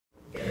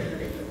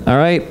All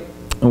right,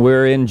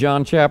 we're in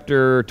John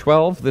chapter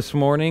 12 this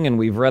morning, and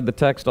we've read the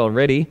text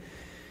already.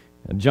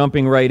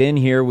 Jumping right in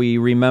here, we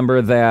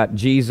remember that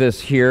Jesus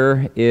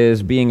here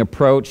is being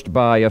approached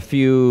by a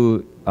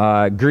few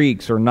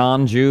Greeks or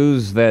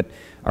non-Jews that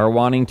are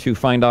wanting to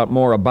find out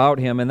more about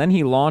him, and then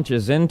he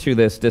launches into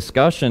this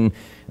discussion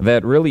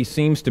that really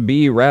seems to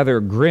be rather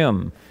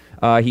grim.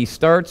 He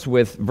starts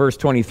with verse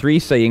 23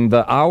 saying,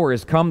 "The hour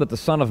has come that the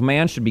Son of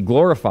Man should be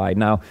glorified."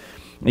 Now,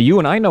 you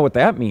and I know what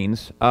that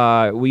means.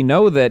 We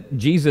know that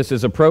Jesus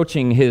is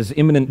approaching his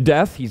imminent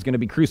death. He's going to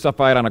be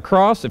crucified on a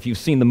cross. If you've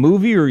seen the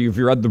movie or you've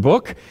read the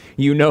book,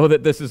 you know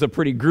that this is a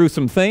pretty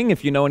gruesome thing.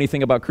 If you know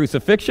anything about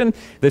crucifixion,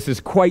 this is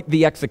quite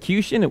the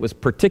execution. It was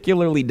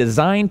particularly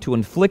designed to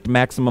inflict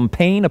maximum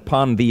pain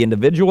upon the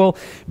individual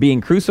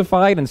being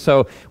crucified. And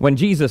so when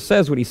Jesus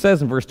says what he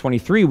says in verse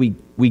 23,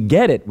 we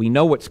get it. We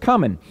know what's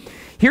coming.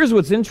 Here's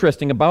what's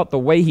interesting about the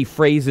way he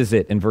phrases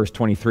it in verse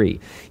 23.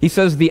 He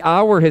says, "The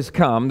hour has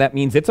come," that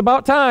means it's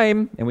about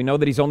time, and we know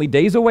that he's only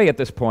days away at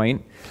this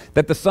point,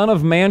 "that the Son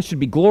of Man should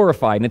be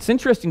glorified." And it's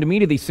interesting to me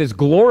that he says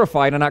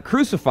glorified and not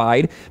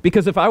crucified,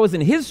 because if I was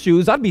in his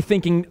shoes, I'd be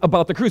thinking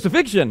about the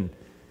crucifixion.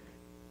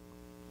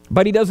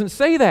 But he doesn't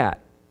say that.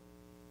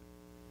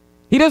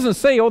 He doesn't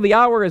say, "Oh, the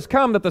hour has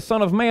come that the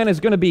Son of Man is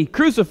going to be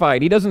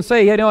crucified." He doesn't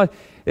say, "You know,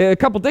 a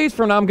couple days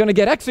from now I'm going to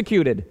get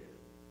executed."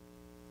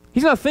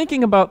 He's not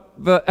thinking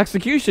about the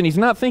execution. He's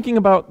not thinking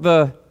about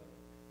the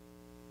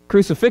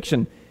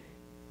crucifixion.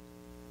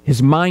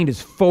 His mind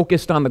is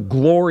focused on the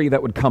glory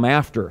that would come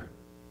after.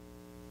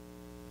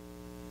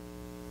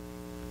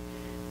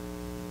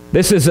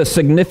 This is a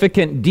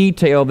significant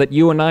detail that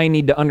you and I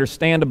need to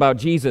understand about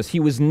Jesus. He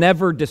was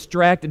never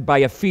distracted by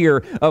a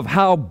fear of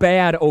how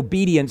bad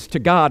obedience to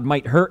God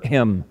might hurt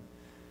him.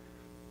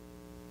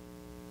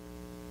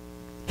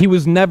 He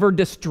was never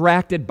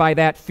distracted by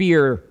that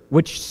fear,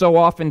 which so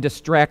often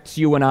distracts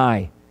you and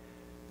I.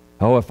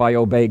 Oh, if I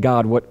obey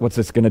God, what's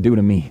this going to do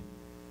to me?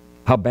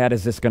 How bad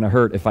is this going to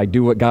hurt if I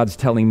do what God's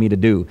telling me to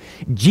do?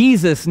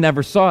 Jesus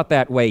never saw it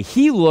that way.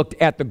 He looked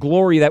at the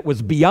glory that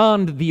was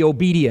beyond the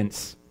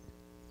obedience.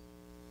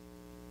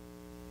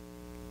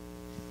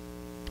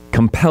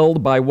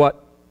 Compelled by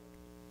what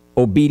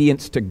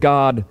obedience to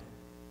God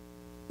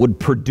would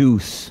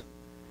produce.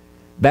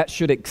 That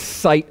should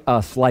excite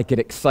us like it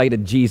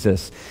excited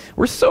Jesus.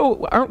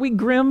 Aren't we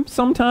grim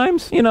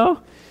sometimes, you know?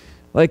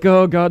 Like,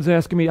 oh, God's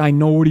asking me, I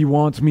know what he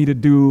wants me to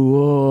do.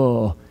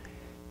 Oh.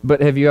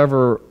 But have you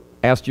ever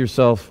asked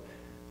yourself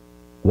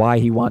why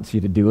he wants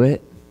you to do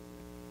it?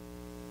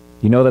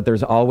 You know that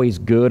there's always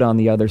good on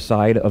the other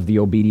side of the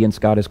obedience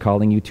God is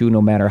calling you to,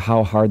 no matter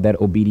how hard that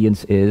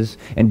obedience is?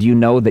 And do you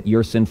know that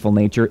your sinful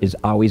nature is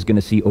always going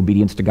to see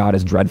obedience to God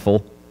as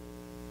dreadful?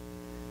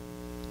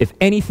 If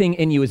anything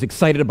in you is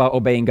excited about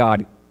obeying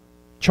God,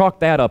 chalk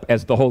that up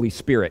as the Holy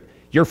Spirit.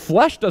 Your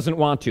flesh doesn't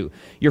want to.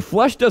 Your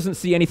flesh doesn't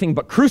see anything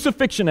but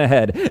crucifixion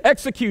ahead,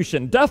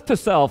 execution, death to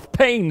self,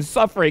 pain,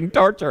 suffering,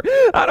 torture.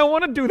 I don't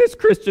want to do this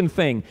Christian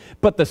thing.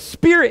 But the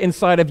Spirit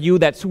inside of you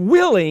that's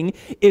willing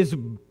is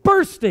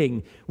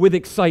bursting with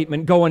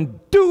excitement, going,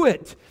 do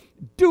it,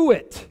 do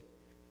it.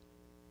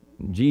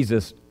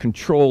 Jesus,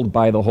 controlled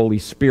by the Holy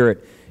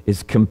Spirit,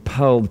 is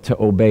compelled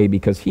to obey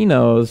because he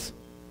knows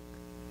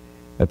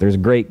that there's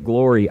great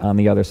glory on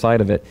the other side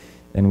of it.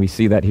 And we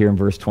see that here in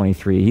verse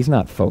 23. He's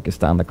not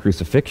focused on the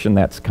crucifixion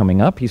that's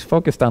coming up. He's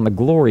focused on the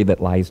glory that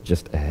lies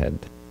just ahead.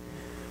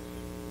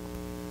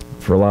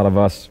 For a lot of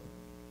us,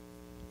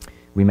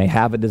 we may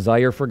have a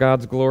desire for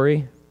God's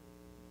glory.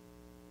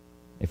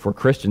 If we're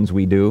Christians,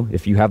 we do.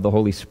 If you have the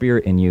Holy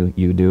Spirit in you,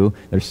 you do.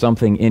 There's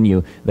something in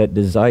you that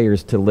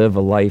desires to live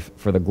a life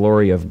for the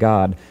glory of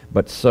God.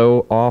 But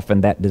so often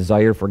that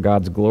desire for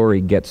God's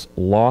glory gets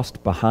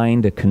lost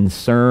behind a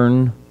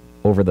concern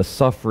over the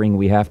suffering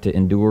we have to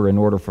endure in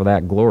order for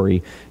that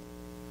glory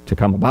to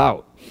come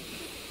about.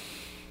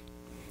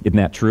 Isn't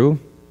that true?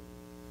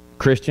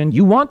 Christian,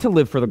 you want to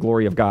live for the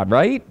glory of God,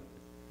 right?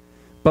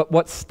 But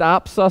what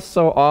stops us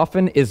so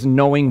often is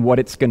knowing what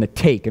it's going to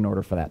take in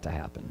order for that to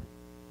happen.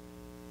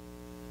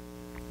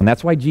 And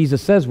that's why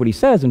Jesus says what he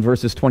says in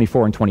verses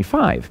 24 and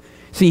 25.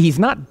 See, he's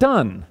not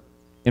done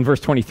in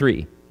verse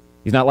 23.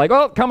 He's not like,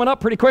 oh, coming up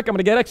pretty quick, I'm going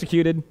to get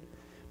executed.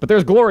 But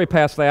there's glory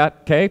past that,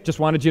 okay? Just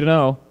wanted you to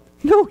know.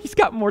 No, he's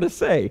got more to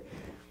say.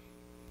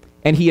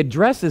 And he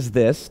addresses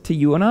this to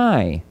you and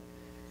I.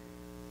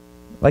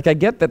 Like, I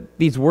get that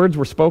these words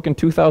were spoken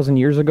 2,000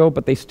 years ago,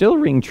 but they still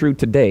ring true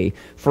today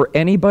for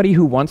anybody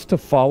who wants to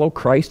follow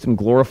Christ and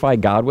glorify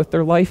God with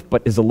their life,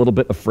 but is a little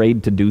bit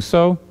afraid to do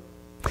so.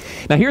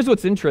 Now, here's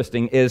what's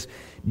interesting is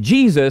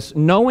Jesus,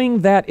 knowing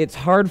that it's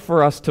hard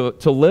for us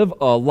to live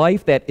a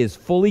life that is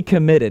fully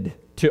committed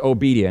to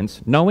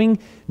obedience, knowing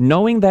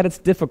that it's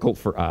difficult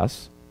for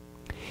us,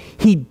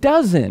 he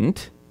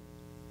doesn't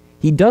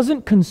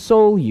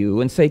console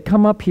you and say,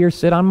 come up here,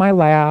 sit on my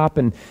lap,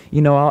 and,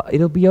 you know,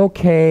 it'll be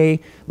okay.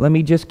 Let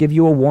me just give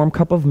you a warm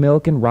cup of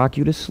milk and rock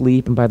you to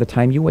sleep, and by the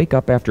time you wake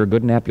up after a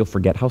good nap, you'll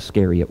forget how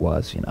scary it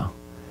was, you know.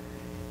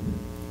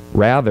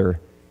 Rather,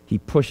 he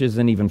pushes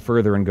in even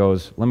further and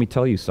goes, let me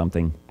tell you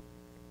something.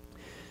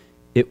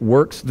 it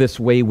works this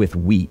way with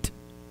wheat,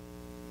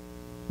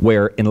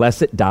 where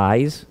unless it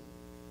dies,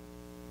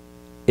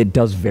 it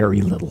does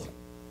very little.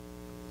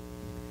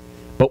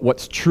 But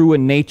what's true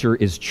in nature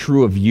is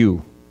true of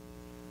you.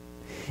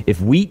 If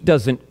wheat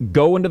doesn't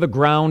go into the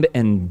ground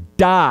and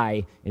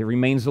die, it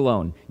remains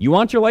alone. You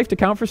want your life to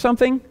count for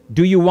something?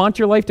 Do you want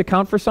your life to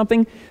count for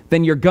something?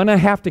 Then you're going to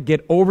have to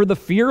get over the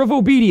fear of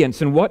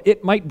obedience and what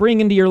it might bring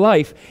into your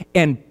life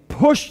and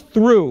push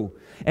through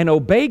and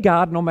obey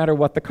God no matter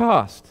what the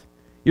cost.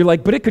 You're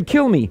like, but it could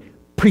kill me.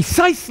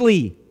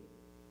 Precisely.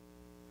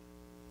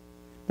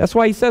 That's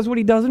why he says what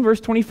he does in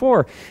verse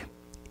 24.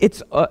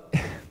 It's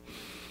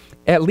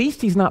at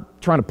least he's not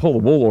trying to pull the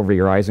wool over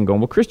your eyes and going,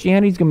 well,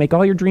 Christianity's going to make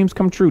all your dreams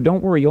come true.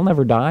 Don't worry, you'll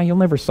never die. You'll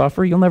never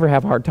suffer. You'll never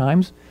have hard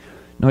times.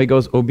 No, he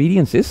goes,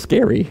 obedience is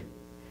scary.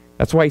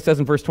 That's why he says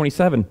in verse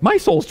 27, my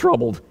soul's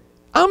troubled.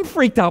 I'm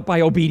freaked out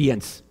by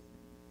obedience.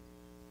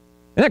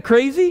 Isn't that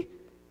crazy?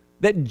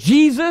 That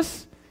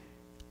Jesus,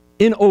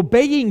 in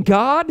obeying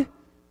God,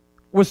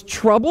 was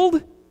troubled?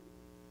 I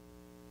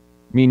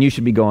mean, you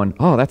should be going,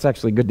 oh, that's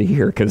actually good to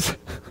hear because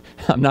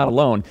I'm not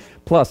alone.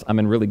 Plus, I'm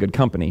in really good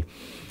company.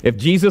 If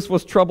Jesus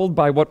was troubled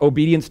by what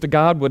obedience to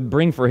God would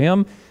bring for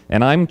him,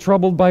 and I'm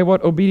troubled by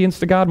what obedience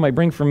to God might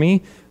bring for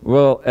me,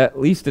 well, at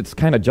least it's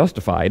kind of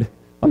justified.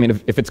 I mean,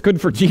 if it's good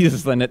for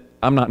Jesus, then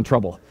I'm not in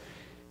trouble.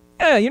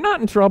 Yeah, you're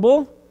not in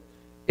trouble.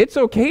 It's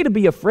okay to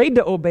be afraid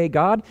to obey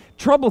God.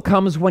 Trouble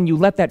comes when you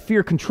let that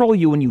fear control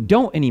you and you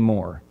don't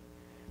anymore.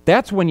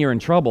 That's when you're in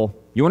trouble.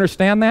 You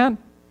understand that?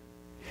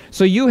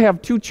 So you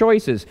have two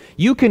choices.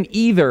 You can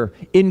either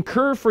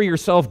incur for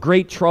yourself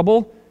great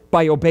trouble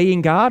by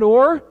obeying God,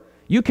 or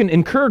you can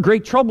incur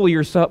great trouble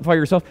by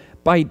yourself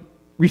by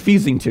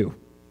refusing to.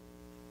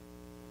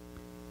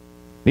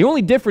 The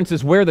only difference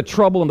is where the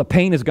trouble and the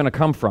pain is going to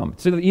come from.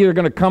 It's either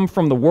going to come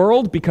from the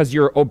world because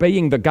you're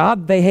obeying the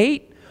God they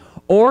hate,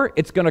 or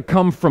it's going to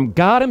come from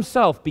God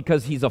himself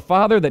because he's a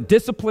father that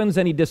disciplines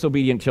any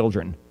disobedient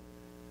children.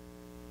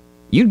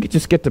 You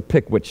just get to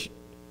pick which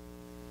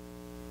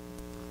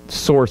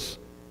source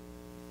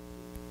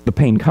the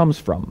pain comes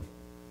from.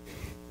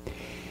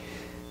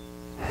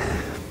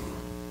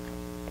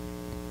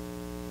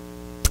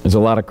 There's a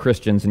lot of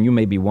Christians, and you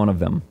may be one of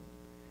them,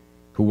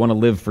 who want to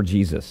live for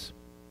Jesus.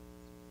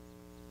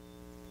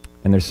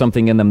 And there's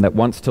something in them that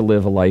wants to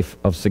live a life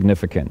of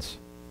significance.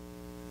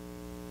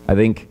 I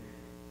think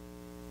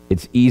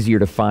it's easier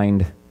to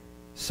find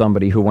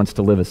somebody who wants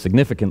to live a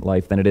significant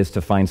life than it is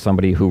to find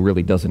somebody who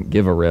really doesn't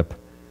give a rip,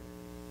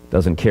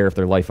 doesn't care if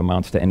their life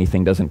amounts to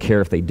anything, doesn't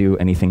care if they do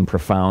anything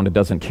profound,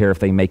 doesn't care if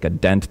they make a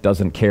dent,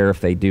 doesn't care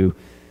if they do.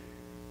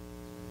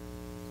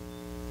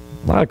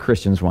 A lot of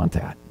Christians want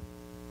that.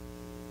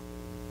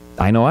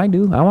 I know I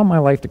do. I want my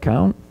life to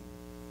count.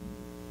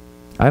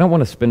 I don't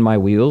want to spin my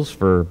wheels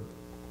for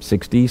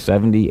 60,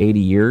 70, 80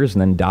 years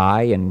and then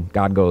die and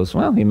God goes,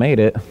 well, he made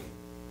it.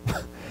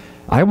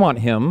 I want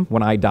him,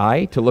 when I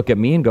die, to look at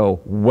me and go,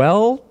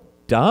 well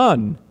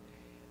done.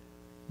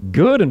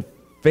 Good and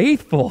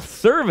faithful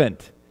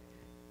servant.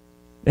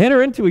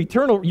 Enter into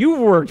eternal. You've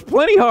worked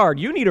plenty hard.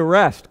 You need a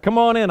rest. Come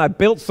on in. I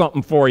built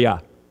something for you.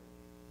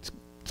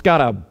 It's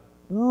got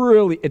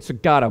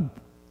a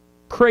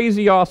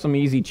crazy, awesome,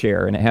 easy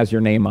chair, and it has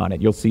your name on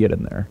it. You'll see it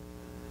in there.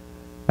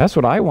 That's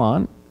what I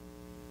want.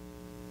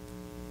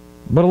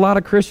 But a lot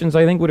of Christians,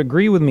 I think, would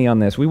agree with me on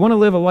this. We want to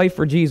live a life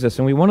for Jesus,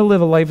 and we want to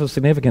live a life of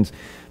significance.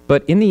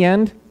 But in the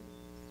end,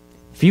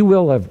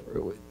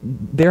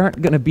 there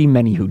aren't going to be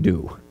many who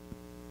do.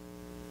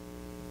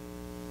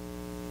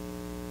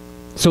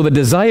 So the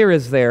desire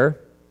is there,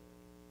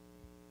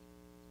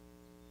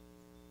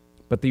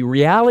 but the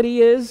reality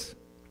is,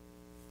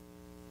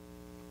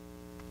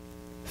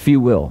 few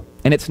will.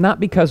 And it's not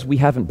because we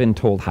haven't been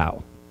told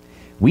how.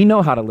 We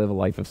know how to live a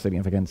life of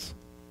significance.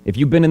 If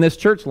you've been in this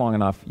church long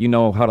enough, you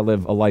know how to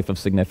live a life of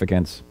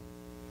significance.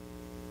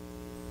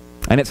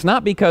 And it's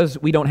not because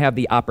we don't have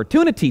the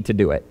opportunity to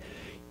do it.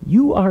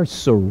 You are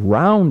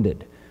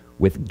surrounded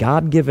with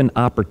God-given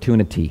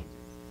opportunity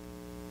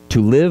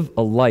to live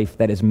a life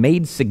that is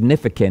made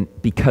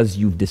significant because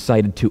you've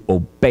decided to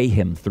obey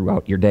him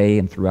throughout your day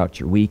and throughout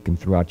your week and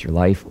throughout your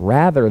life,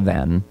 rather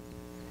than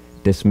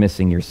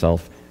dismissing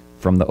yourself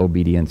from the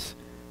obedience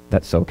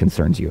that so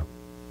concerns you.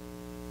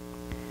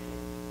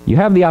 You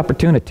have the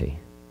opportunity.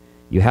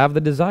 You have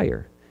the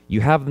desire.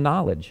 You have the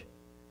knowledge.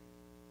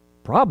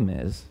 Problem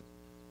is,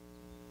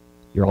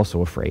 you're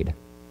also afraid.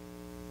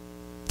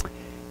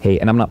 Hey,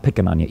 and I'm not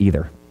picking on you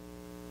either.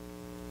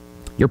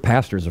 Your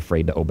pastor's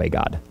afraid to obey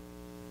God.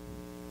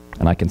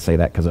 And I can say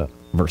that because of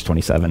verse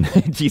 27.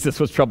 Jesus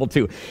was troubled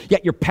too.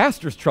 Yet your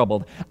pastor's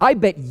troubled. I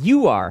bet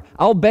you are.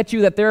 I'll bet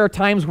you that there are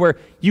times where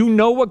you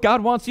know what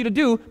God wants you to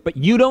do, but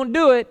you don't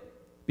do it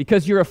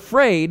because you're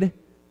afraid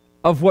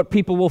of what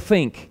people will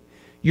think.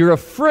 You're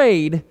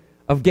afraid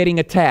of getting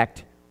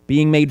attacked,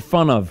 being made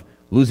fun of,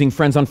 losing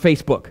friends on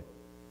Facebook.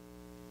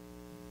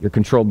 You're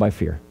controlled by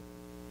fear.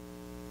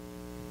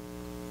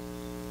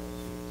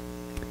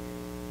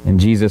 And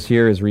Jesus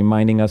here is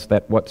reminding us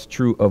that what's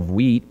true of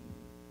wheat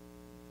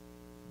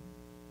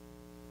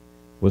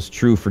was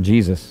true for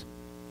Jesus.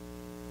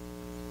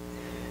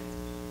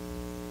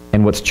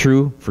 And what's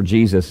true for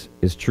Jesus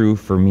is true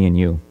for me and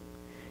you.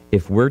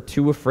 If we're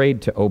too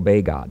afraid to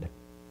obey God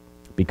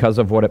because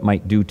of what it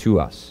might do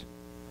to us,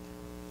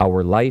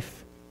 our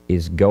life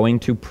is going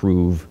to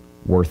prove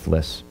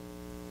worthless.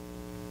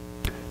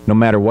 No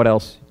matter what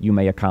else you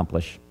may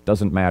accomplish,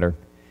 doesn't matter.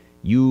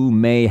 You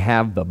may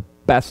have the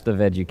best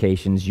of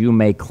educations. You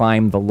may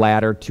climb the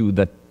ladder to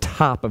the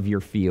top of your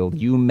field.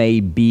 You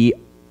may be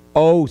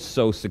oh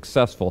so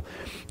successful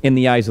in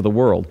the eyes of the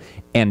world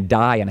and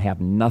die and have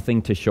nothing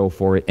to show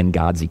for it in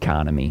God's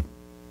economy.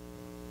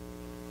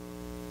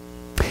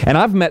 And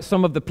I've met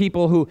some of the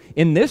people who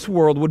in this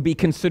world would be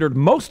considered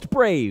most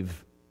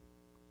brave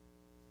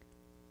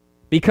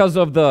because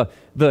of the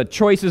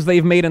choices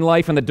they've made in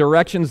life and the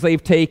directions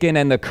they've taken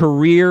and the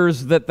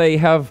careers that they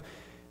have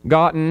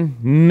gotten,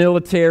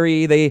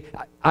 military.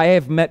 I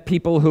have met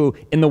people who,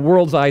 in the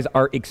world's eyes,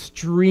 are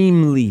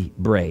extremely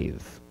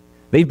brave.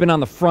 They've been on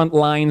the front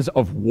lines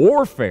of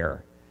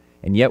warfare,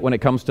 and yet when it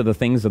comes to the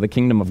things of the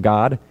kingdom of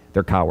God,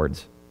 they're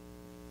cowards.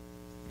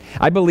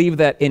 I believe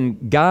that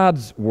in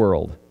God's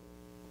world,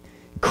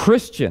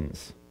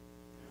 Christians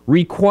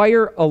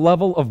require a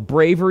level of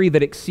bravery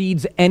that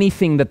exceeds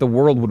anything that the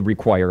world would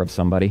require of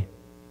somebody.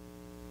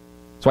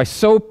 That's why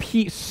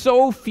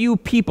so few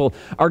people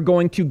are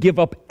going to give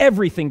up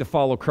everything to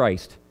follow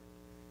Christ.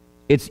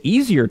 It's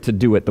easier to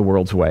do it the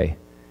world's way.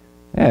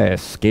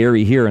 It's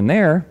scary here and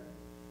there.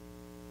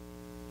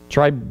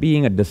 Try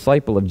being a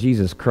disciple of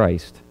Jesus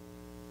Christ.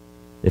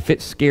 If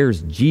it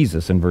scares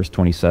Jesus in verse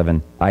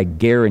 27, I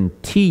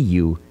guarantee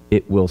you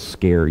it will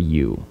scare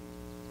you.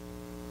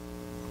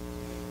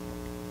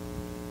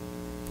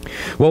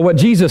 Well, what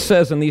Jesus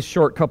says in these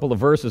short couple of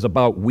verses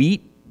about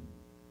wheat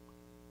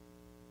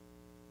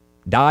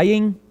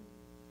dying,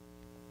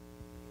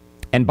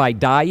 and by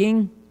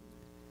dying,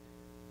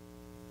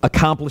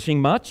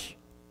 accomplishing much,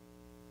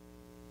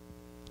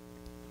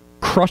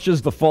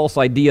 crushes the false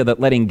idea that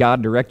letting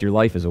God direct your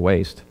life is a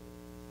waste.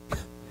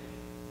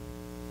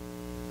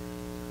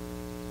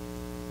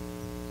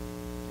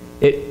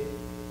 It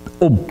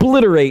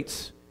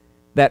obliterates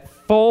that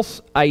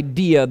false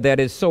idea that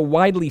is so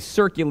widely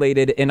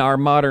circulated in our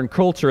modern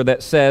culture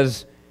that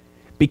says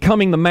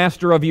becoming the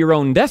master of your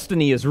own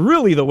destiny is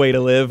really the way to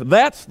live.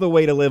 That's the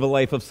way to live a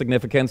life of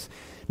significance.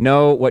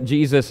 No, what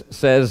Jesus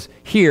says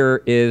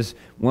here is,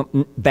 well,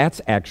 that's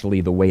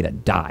actually the way to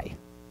die.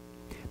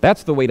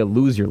 That's the way to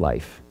lose your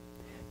life.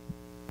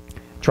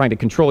 Trying to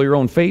control your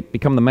own fate,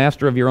 become the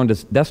master of your own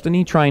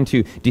destiny, trying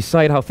to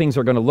decide how things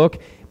are going to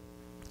look,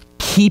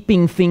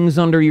 keeping things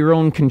under your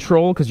own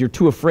control because you're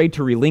too afraid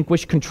to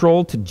relinquish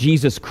control to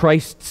Jesus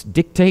Christ's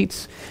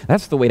dictates.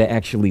 That's the way to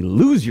actually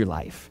lose your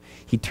life.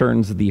 He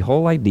turns the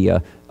whole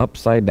idea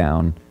upside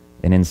down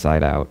and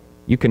inside out.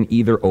 You can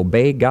either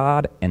obey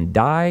God and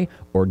die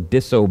or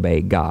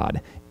disobey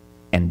God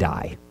and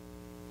die.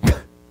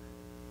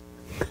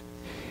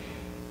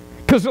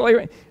 Because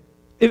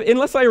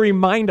unless I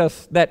remind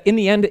us that in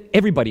the end,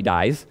 everybody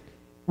dies,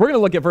 we're going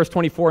to look at verse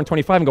 24 and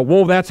 25 and go,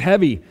 whoa, that's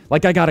heavy.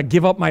 Like I got to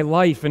give up my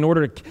life in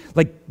order to,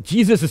 like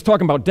Jesus is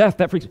talking about death.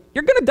 That freaks.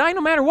 You're going to die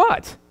no matter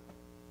what.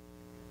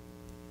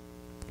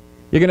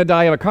 You're going to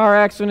die of a car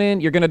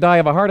accident. You're going to die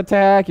of a heart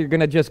attack. You're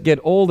going to just get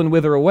old and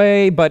wither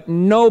away. But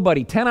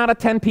nobody, 10 out of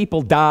 10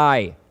 people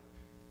die.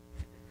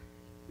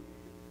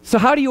 So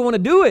how do you want to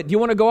do it? Do you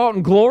want to go out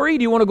in glory?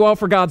 Do you want to go out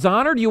for God's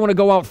honor? Do you want to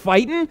go out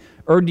fighting?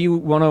 Or do you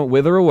want to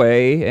wither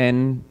away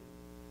and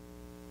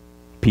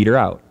peter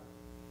out?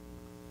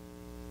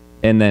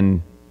 And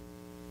then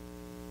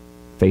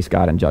face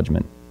God in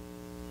judgment.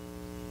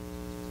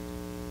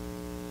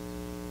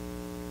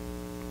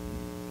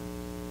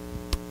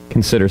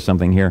 Consider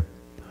something here.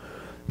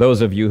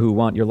 Those of you who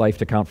want your life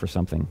to count for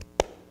something.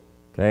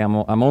 Okay,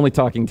 I'm only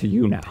talking to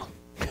you now.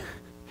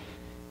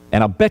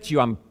 And I'll bet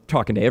you I'm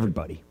talking to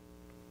everybody.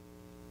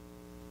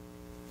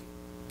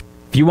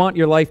 If you want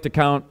your life to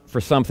count for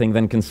something,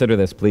 then consider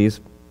this, please.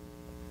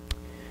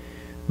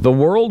 The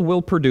world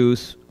will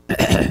produce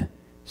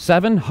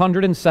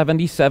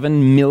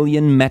 777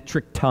 million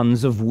metric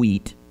tons of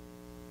wheat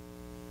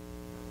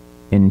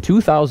in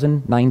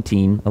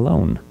 2019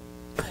 alone.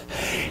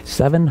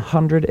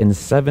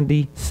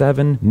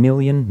 777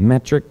 million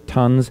metric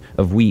tons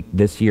of wheat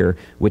this year,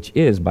 which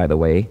is, by the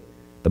way,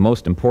 the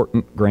most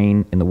important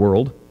grain in the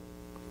world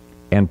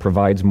and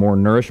provides more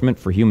nourishment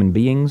for human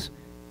beings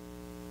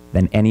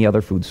than any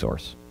other food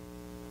source.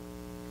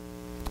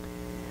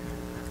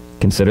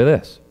 Consider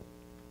this.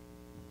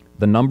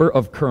 The number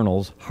of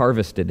kernels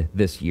harvested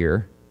this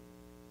year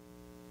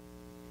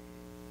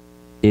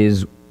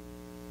is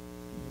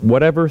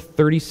whatever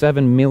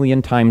 37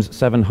 million times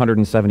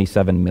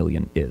 777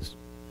 million is.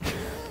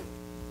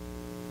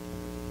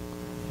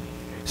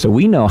 So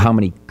we know how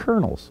many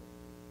kernels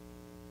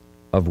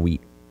of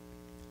wheat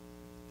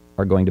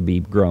are going to be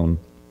grown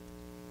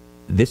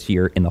this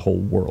year in the whole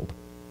world.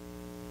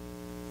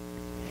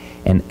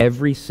 And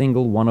every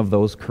single one of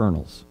those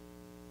kernels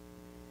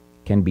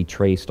can be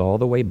traced all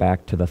the way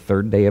back to the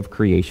third day of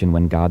creation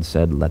when God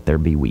said, "Let there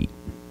be wheat."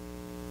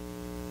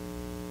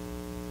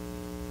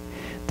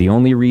 The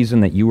only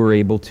reason that you were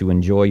able to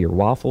enjoy your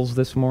waffles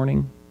this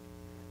morning,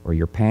 or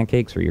your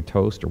pancakes, or your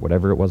toast, or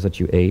whatever it was that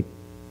you ate,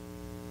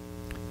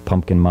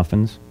 pumpkin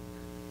muffins,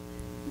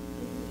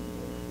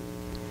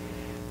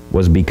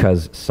 was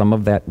because some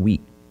of that wheat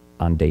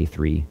on day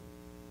 3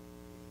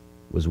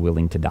 was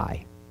willing to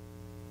die.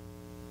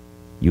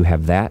 You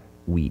have that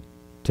wheat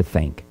to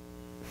thank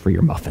for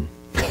your muffin.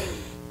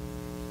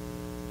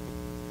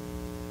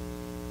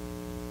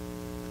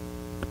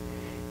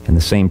 And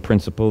the same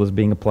principle is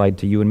being applied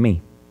to you and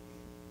me.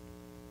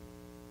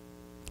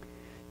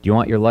 Do you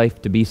want your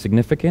life to be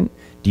significant?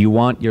 Do you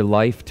want your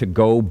life to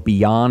go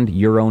beyond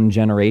your own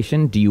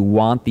generation? Do you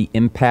want the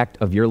impact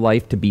of your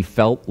life to be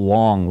felt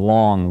long,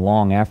 long,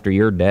 long after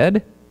you're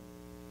dead?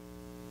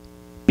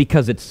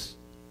 Because it's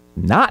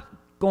not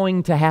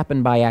going to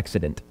happen by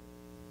accident.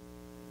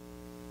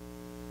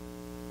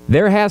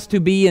 There has to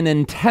be an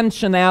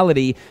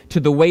intentionality to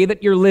the way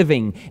that you're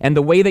living and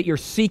the way that you're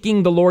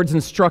seeking the Lord's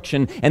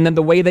instruction, and then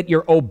the way that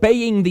you're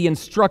obeying the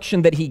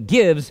instruction that He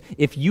gives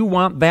if you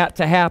want that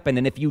to happen.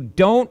 And if you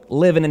don't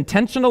live an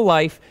intentional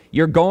life,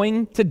 you're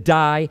going to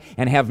die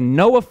and have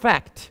no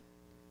effect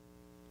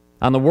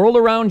on the world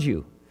around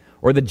you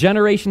or the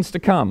generations to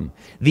come.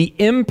 The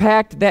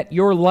impact that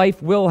your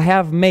life will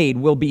have made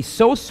will be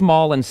so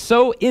small and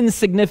so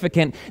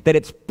insignificant that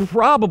it's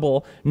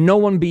probable no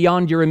one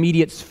beyond your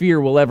immediate sphere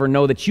will ever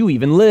know that you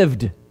even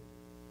lived.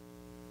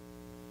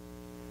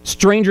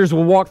 Strangers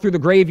will walk through the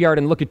graveyard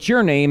and look at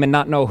your name and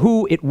not know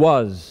who it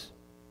was.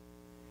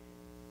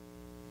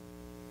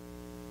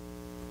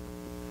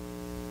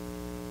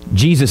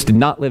 Jesus did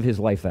not live His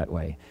life that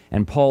way.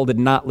 And Paul did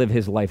not live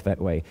his life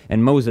that way.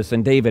 And Moses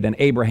and David and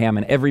Abraham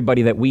and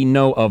everybody that we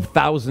know of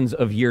thousands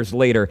of years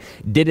later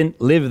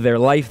didn't live their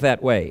life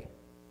that way.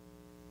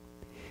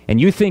 And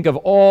you think of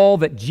all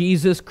that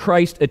Jesus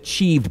Christ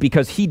achieved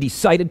because He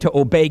decided to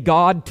obey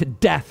God to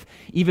death,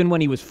 even when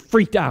He was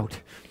freaked out.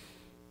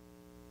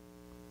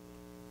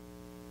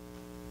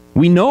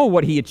 We know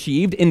what He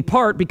achieved in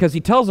part because He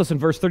tells us in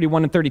verse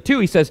 31 and 32,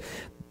 He says,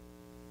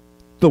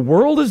 the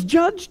world is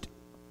judged.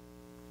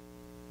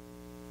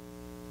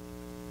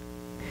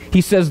 He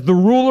says the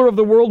ruler of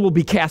the world will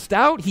be cast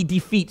out. He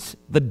defeats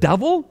the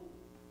devil.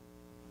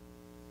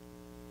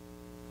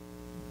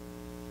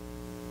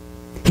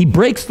 He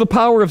breaks the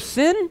power of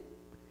sin.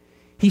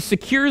 He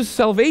secures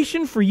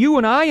salvation for you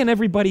and I and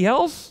everybody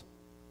else.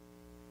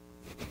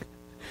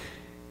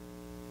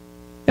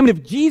 I mean,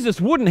 if Jesus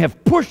wouldn't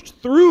have pushed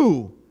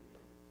through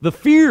the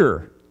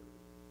fear,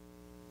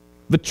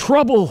 the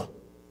trouble,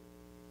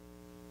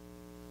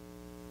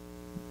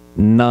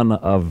 none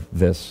of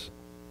this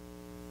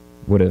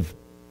would have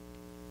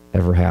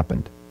ever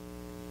happened.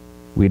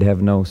 We'd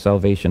have no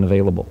salvation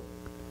available.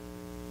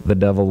 The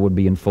devil would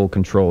be in full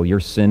control. Your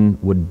sin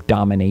would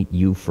dominate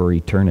you for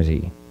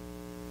eternity.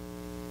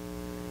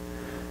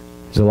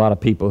 There's a lot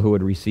of people who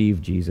would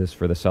receive Jesus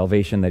for the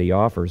salvation that He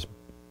offers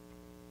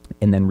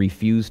and then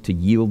refuse to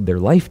yield their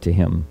life to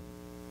Him.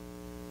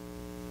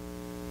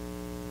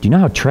 Do you know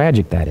how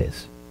tragic that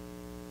is?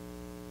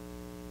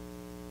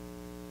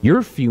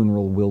 Your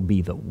funeral will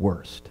be the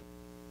worst.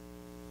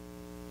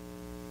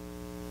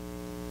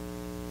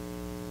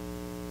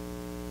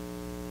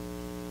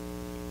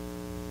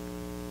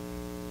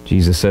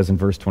 Jesus says in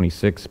verse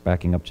 26,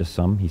 backing up just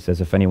some, He says,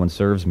 if anyone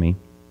serves me.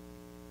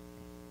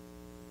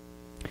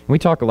 And we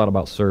talk a lot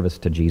about service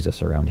to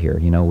Jesus around here.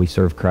 You know, we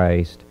serve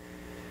Christ.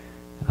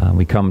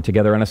 We come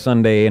together on a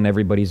Sunday and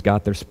everybody's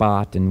got their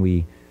spot, and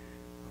we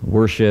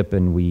worship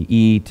and we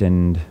eat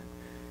and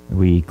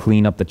we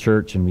clean up the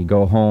church and we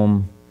go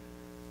home.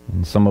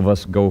 And some of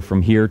us go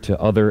from here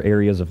to other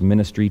areas of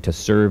ministry to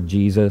serve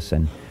Jesus,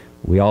 and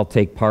we all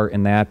take part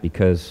in that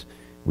because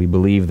we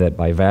believe that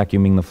by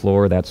vacuuming the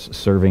floor, that's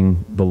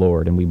serving the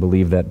Lord. And we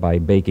believe that by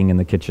baking in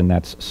the kitchen,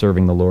 that's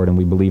serving the Lord. And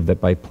we believe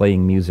that by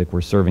playing music,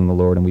 we're serving the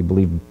Lord. And we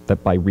believe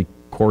that by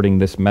recording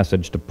this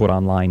message to put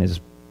online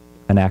is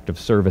an act of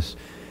service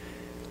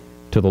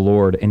to the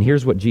Lord. And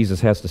here's what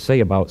Jesus has to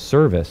say about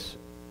service.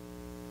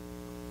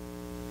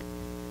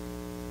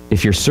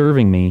 If you're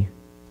serving me,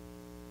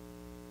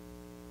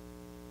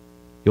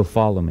 you'll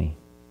follow me.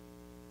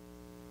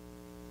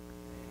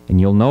 And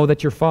you'll know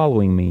that you're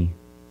following me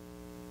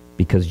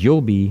because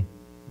you'll be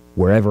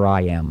wherever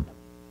I am.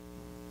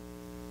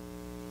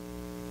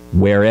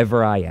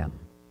 Wherever I am.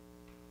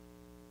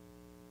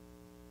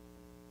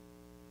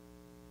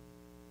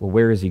 Well,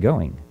 where is He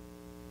going?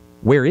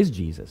 Where is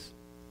Jesus?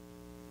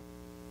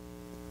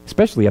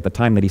 Especially at the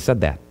time that He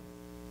said that.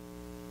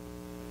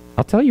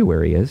 I'll tell you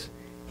where He is.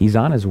 He's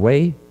on His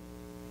way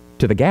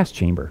to the gas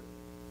chamber,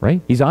 right?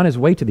 He's on His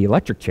way to the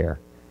electric chair.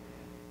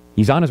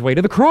 He's on His way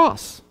to the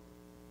cross.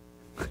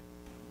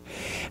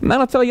 And then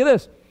I'll tell you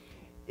this.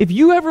 If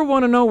you ever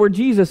want to know where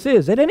Jesus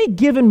is, at any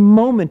given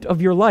moment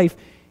of your life,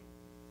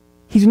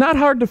 He's not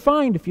hard to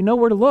find if you know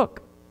where to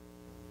look.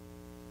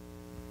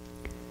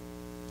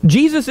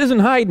 Jesus isn't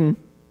hiding.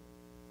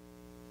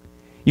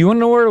 You want to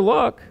know where to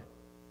look?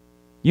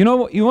 You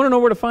want to know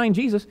where to find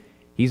Jesus?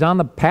 He's on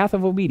the path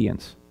of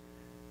obedience.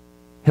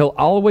 He'll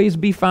always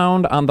be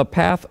found on the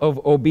path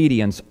of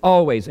obedience,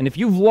 always. And if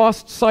you've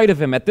lost sight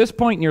of him at this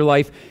point in your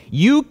life,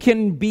 you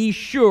can be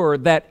sure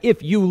that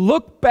if you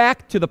look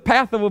back to the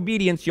path of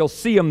obedience, you'll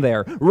see him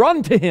there.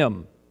 Run to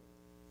him.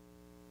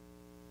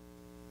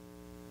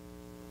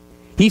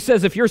 He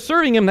says if you're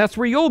serving him, that's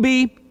where you'll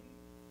be.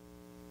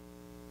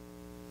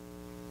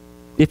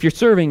 If you're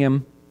serving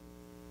him.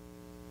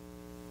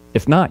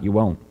 If not, you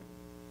won't.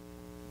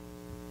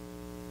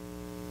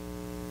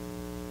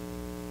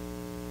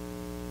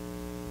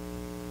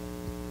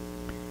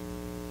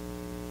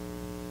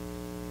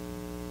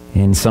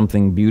 And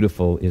something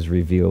beautiful is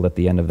revealed at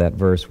the end of that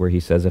verse where he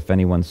says, if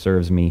anyone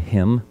serves me,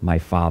 him my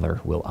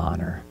Father will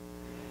honor.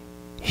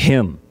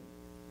 Him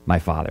my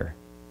Father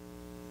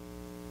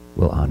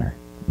will honor.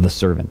 The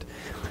servant.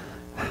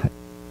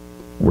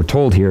 We're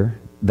told here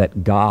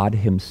that God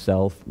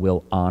himself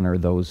will honor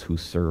those who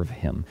serve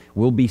him.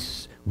 We'll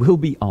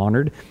be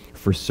honored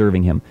for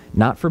serving him,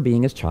 not for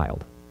being his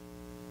child.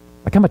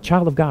 Like, I'm a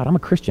child of God. I'm a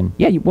Christian.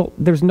 Yeah, well,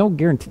 there's no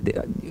guarantee.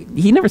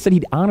 He never said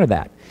he'd honor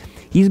that.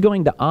 He's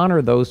going to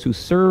honor those who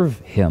serve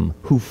him,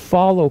 who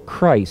follow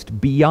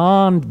Christ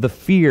beyond the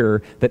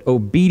fear that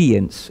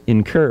obedience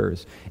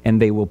incurs,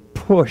 and they will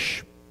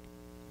push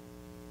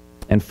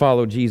and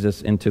follow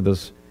Jesus into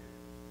those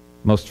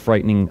most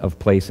frightening of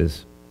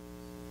places.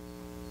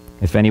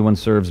 If anyone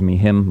serves me,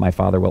 him my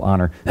Father will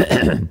honor.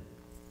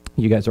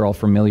 You guys are all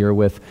familiar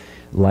with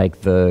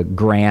like the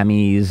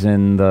Grammys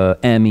and the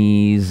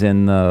Emmys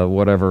and the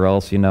whatever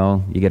else, you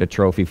know. You get a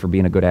trophy for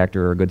being a good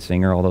actor or a good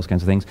singer, all those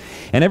kinds of things.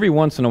 And every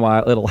once in a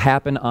while, it'll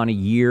happen on a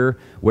year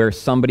where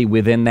somebody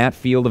within that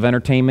field of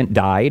entertainment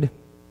died,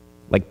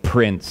 like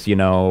Prince, you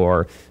know,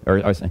 or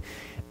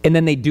and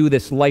then they do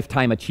this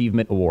Lifetime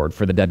Achievement Award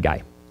for the dead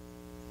guy.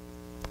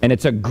 And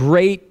it's a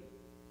great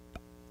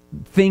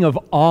thing of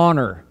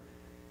honor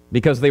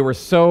because they were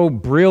so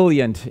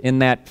brilliant in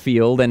that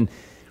field. And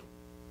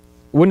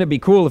wouldn't it be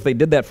cool if they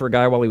did that for a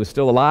guy while he was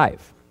still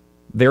alive,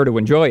 there to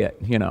enjoy it,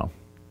 you know?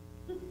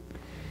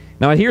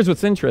 Now, here's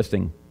what's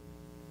interesting.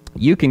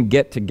 You can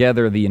get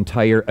together the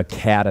entire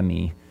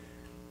academy,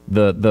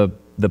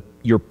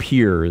 your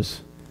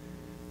peers,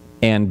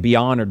 and be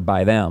honored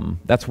by them.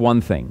 That's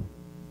one thing.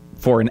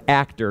 For an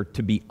actor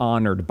to be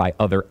honored by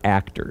other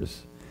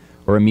actors,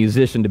 or a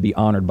musician to be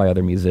honored by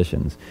other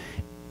musicians.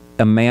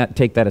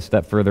 Take that a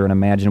step further and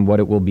imagine what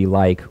it will be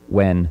like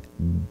when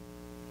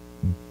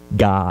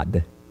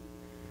God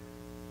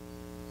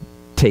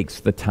takes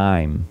the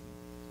time,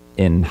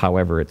 in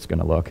however it's going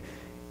to look,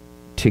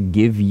 to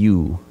give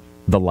you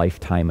the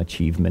Lifetime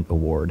Achievement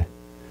Award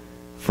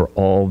for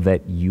all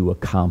that you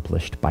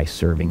accomplished by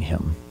serving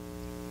him.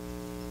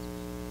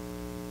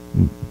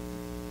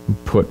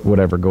 Put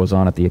whatever goes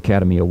on at the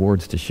Academy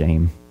Awards to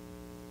shame.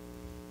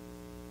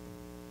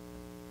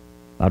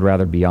 I'd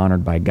rather be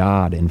honored by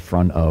God in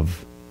front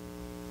of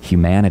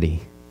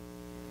humanity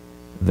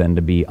than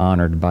to be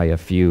honored by a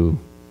few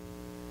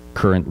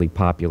currently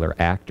popular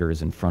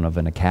actors in front of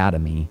an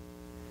academy.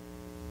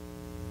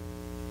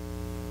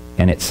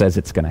 And it says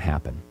it's going to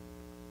happen.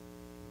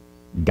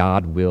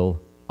 God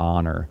will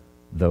honor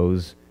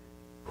those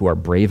who are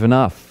brave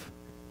enough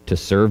to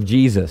serve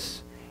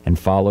Jesus and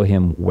follow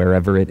him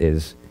wherever it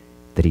is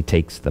that he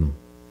takes them.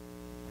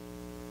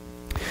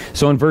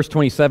 So in verse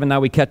 27,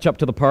 now we catch up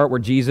to the part where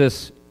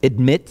Jesus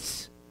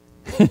admits.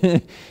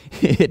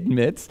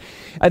 Admits.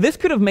 This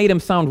could have made him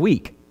sound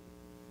weak.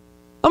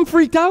 I'm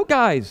freaked out,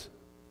 guys.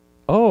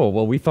 Oh,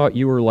 well, we thought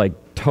you were like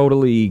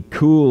totally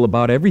cool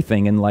about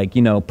everything and like,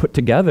 you know, put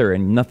together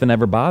and nothing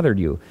ever bothered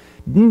you.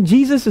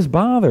 Jesus is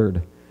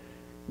bothered.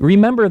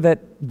 Remember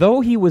that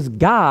though he was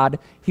God,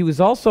 he was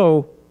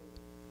also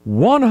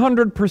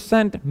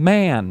 100%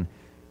 man,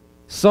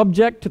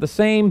 subject to the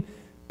same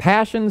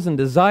passions and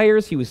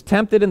desires. He was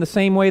tempted in the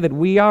same way that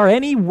we are.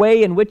 Any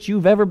way in which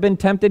you've ever been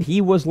tempted,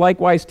 he was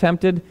likewise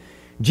tempted.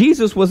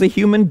 Jesus was a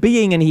human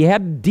being, and he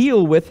had to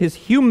deal with his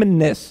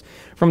humanness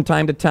from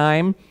time to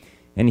time.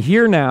 And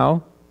here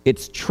now,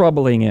 it's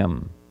troubling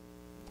him.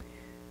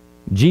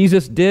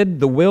 Jesus did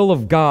the will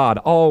of God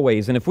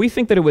always. And if we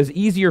think that it was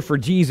easier for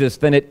Jesus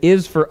than it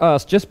is for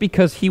us just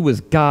because he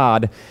was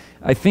God,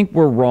 I think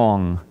we're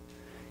wrong.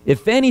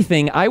 If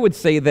anything, I would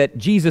say that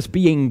Jesus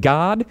being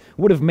God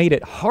would have made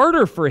it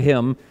harder for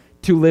him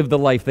to live the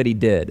life that he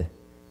did.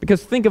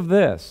 Because think of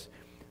this.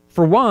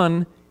 For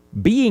one,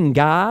 being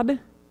God,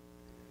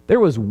 there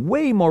was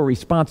way more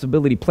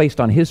responsibility placed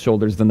on his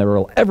shoulders than there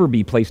will ever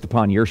be placed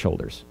upon your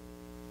shoulders.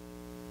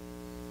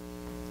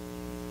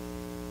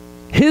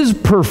 His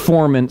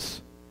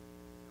performance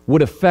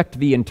would affect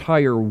the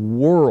entire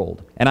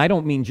world. And I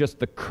don't mean just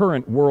the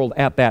current world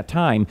at that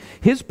time.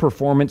 His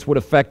performance would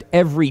affect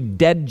every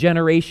dead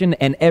generation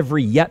and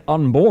every yet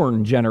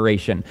unborn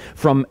generation,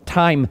 from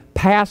time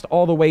past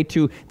all the way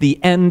to the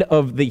end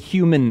of the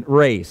human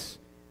race.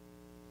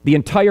 The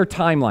entire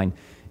timeline.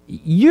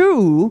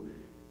 You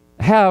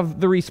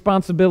have the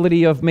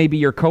responsibility of maybe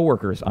your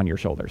coworkers on your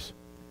shoulders.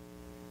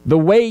 The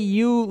way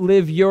you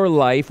live your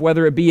life,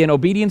 whether it be in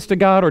obedience to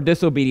God or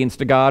disobedience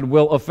to God,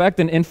 will affect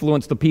and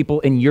influence the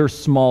people in your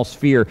small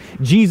sphere.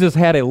 Jesus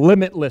had a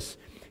limitless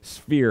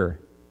sphere.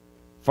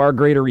 Far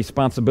greater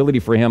responsibility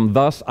for him.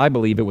 Thus, I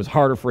believe it was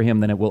harder for him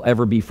than it will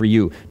ever be for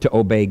you to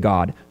obey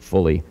God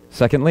fully.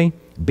 Secondly,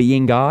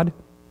 being God,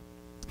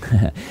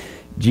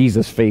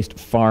 Jesus faced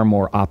far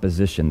more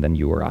opposition than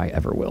you or I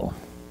ever will.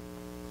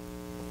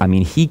 I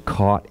mean, he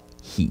caught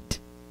heat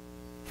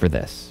for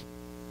this.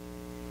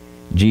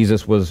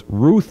 Jesus was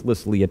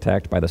ruthlessly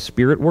attacked by the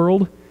spirit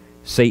world,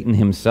 Satan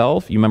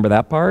himself. You remember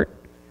that part?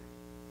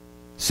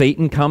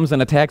 Satan comes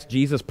and attacks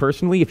Jesus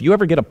personally. If you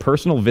ever get a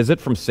personal visit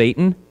from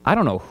Satan, I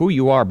don't know who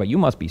you are, but you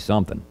must be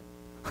something.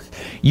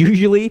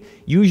 Usually,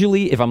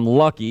 if I'm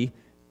lucky,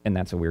 and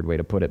that's a weird way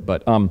to put it,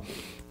 but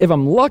if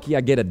I'm lucky,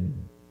 I get a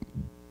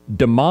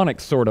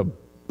demonic sort of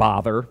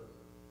bother.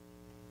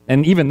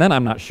 And even then,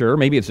 I'm not sure.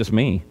 Maybe it's just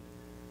me.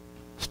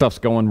 Stuff's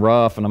going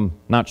rough, and I'm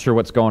not sure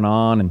what's going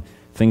on, and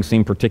things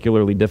seem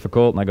particularly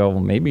difficult, and I go,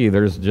 well, maybe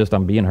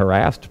I'm being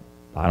harassed.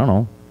 I don't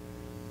know.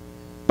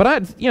 But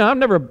I've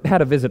never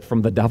had a visit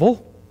from the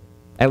devil.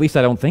 At least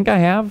I don't think I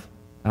have.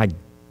 I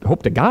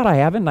hope to God I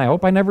haven't, and I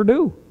hope I never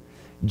do.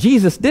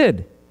 Jesus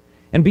did.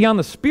 And beyond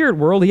the spirit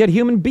world, he had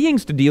human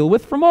beings to deal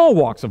with from all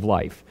walks of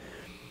life.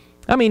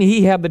 I mean,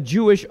 he had the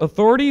Jewish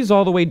authorities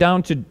all the way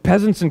down to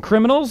peasants and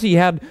criminals. He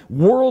had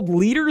world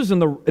leaders in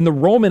the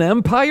Roman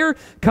Empire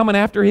coming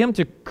after him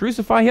to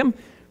crucify him.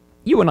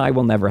 You and I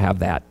will never have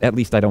that. At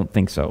least I don't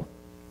think so.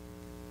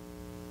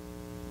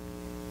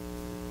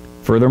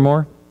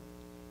 Furthermore,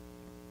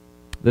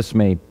 this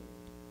may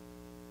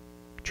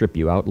trip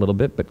you out a little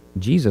bit, but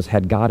Jesus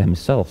had God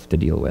himself to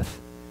deal with.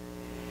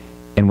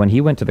 And when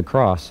he went to the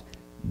cross,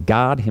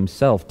 God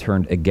himself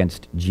turned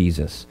against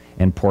Jesus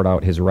and poured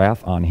out his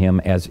wrath on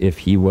him as if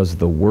he was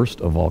the worst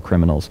of all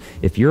criminals.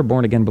 If you're a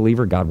born-again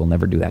believer, God will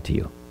never do that to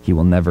you. He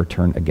will never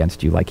turn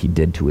against you like he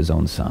did to his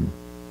own son.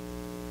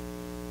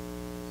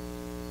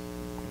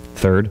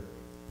 Third,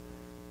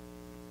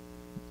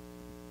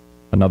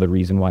 another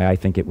reason why I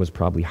think it was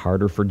probably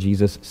harder for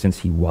Jesus, since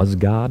he was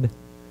God,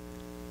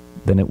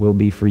 than it will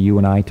be for you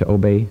and I to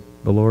obey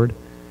the Lord.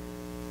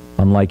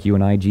 Unlike you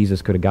and I,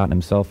 Jesus could have gotten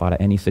himself out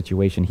of any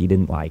situation he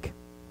didn't like.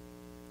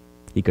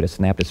 He could have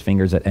snapped his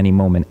fingers at any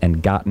moment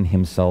and gotten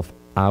himself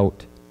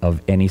out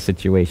of any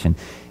situation,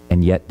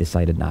 and yet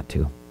decided not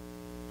to.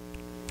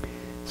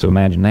 So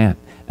imagine that.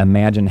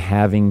 Imagine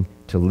having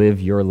to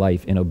live your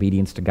life in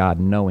obedience to God,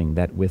 knowing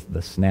that with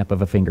the snap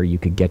of a finger you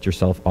could get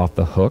yourself off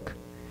the hook,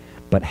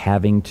 but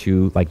having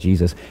to, like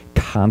Jesus,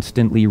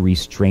 constantly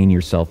restrain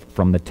yourself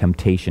from the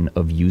temptation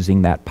of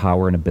using that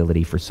power and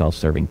ability for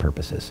self-serving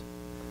purposes.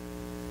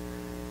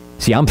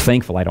 See, I'm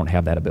thankful I don't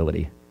have that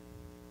ability,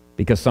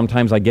 because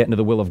sometimes I get into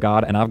the will of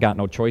God and I've got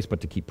no choice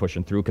but to keep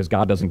pushing through because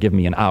God doesn't give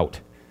me an out.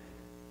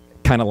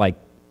 Kind of like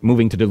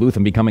moving to Duluth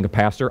and becoming a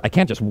pastor. I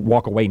can't just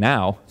walk away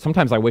now.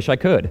 Sometimes I wish I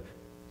could.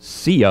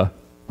 See ya.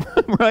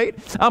 Right?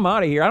 I'm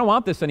out of here. I don't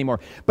want this anymore.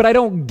 But I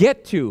don't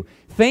get to.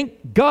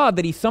 Thank God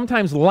that he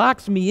sometimes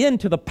locks me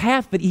into the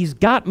path that he's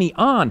got me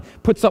on.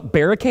 Puts up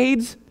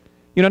barricades.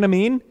 You know what I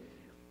mean?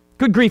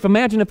 Good grief,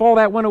 imagine if all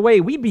that went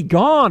away. We'd be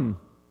gone.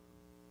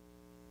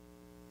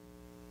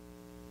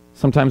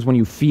 Sometimes when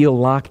you feel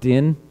locked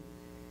in,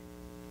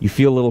 you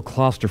feel a little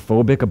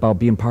claustrophobic about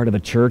being part of the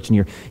church, and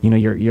you're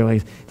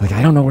like,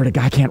 I don't know where to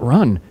go. I can't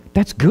run.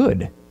 That's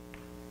good.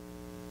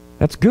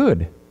 That's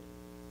good.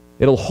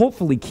 It'll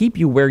hopefully keep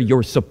you where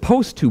you're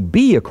supposed to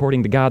be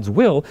according to God's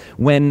will,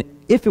 when,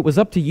 if it was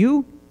up to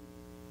you,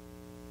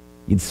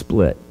 you'd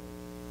split.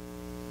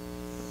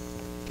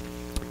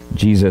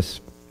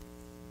 Jesus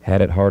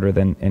had it harder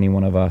than any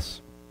one of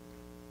us.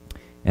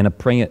 And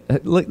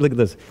look at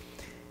this.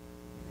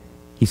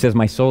 He says,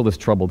 my soul is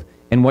troubled.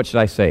 And what should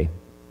I say?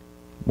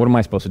 What am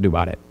I supposed to do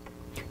about it?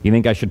 You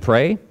think I should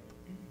pray?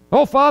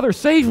 Oh, Father,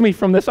 save me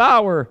from this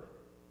hour.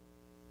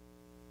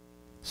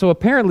 So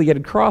apparently it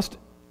had crossed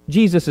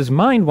Jesus'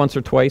 mind once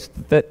or twice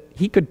that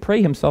he could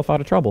pray himself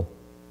out of trouble.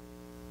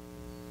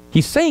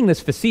 He's saying this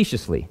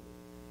facetiously,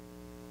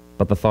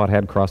 but the thought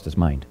had crossed his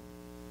mind.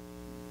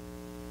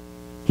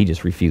 He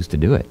just refused to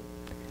do it.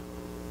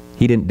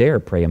 He didn't dare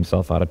pray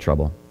himself out of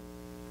trouble.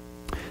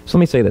 So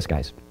let me say this,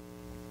 guys.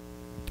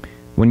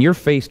 When you're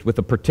faced with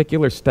a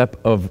particular step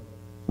of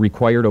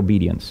required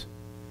obedience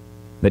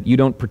that you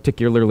don't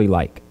particularly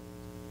like,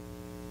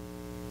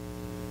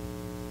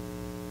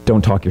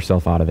 don't talk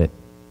yourself out of it.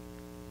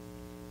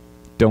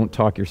 Don't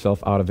talk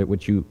yourself out of it,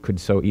 which you could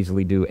so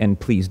easily do. And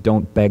please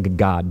don't beg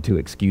God to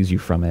excuse you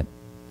from it.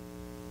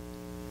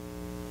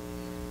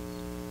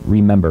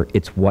 Remember,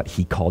 it's what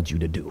he called you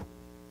to do.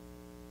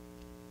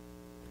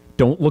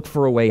 Don't look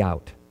for a way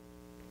out.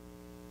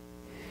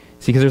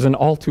 See, because there's an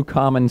all too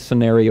common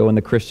scenario in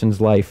the Christian's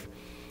life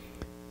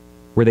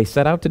where they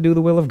set out to do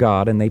the will of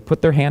God and they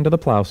put their hand to the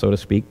plow, so to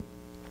speak,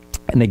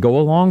 and they go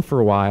along for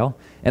a while,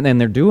 and then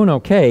they're doing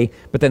okay,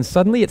 but then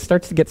suddenly it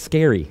starts to get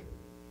scary.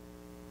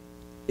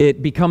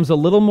 It becomes a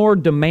little more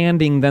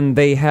demanding than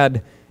they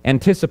had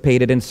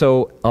anticipated, and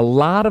so a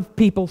lot of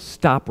people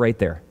stop right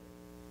there.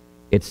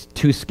 It's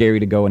too scary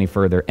to go any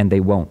further, and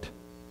they won't.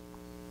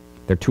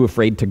 They're too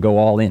afraid to go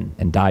all in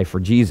and die for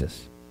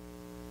Jesus.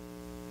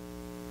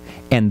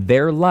 And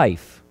their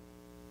life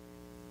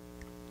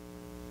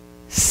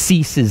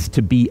ceases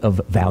to be of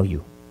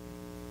value.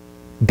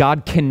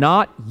 God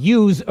cannot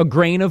use a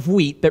grain of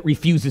wheat that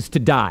refuses to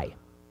die.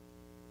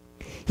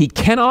 He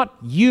cannot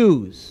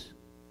use,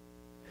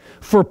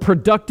 for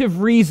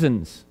productive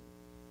reasons,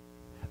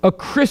 a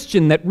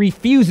Christian that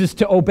refuses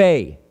to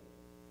obey.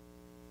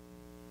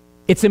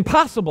 It's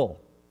impossible.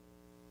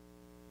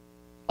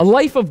 A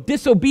life of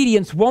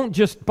disobedience won't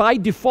just by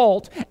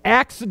default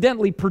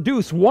accidentally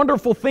produce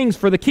wonderful things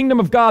for the kingdom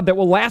of God that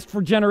will last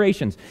for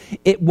generations.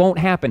 It won't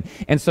happen.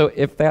 And so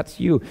if that's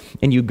you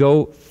and you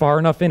go far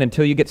enough in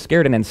until you get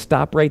scared and then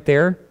stop right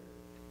there,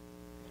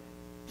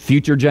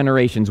 future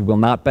generations will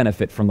not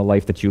benefit from the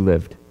life that you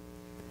lived.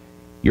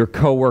 Your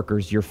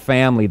coworkers, your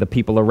family, the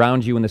people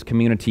around you in this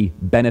community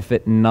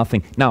benefit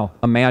nothing. Now,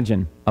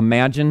 imagine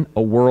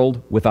a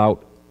world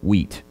without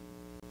wheat.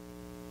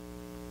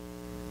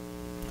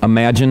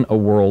 Imagine a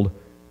world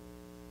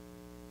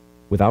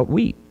without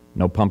wheat.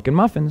 No pumpkin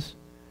muffins,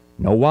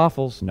 no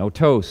waffles, no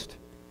toast,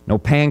 no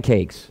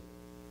pancakes,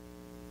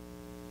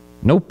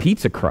 no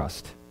pizza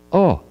crust.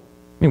 Oh, I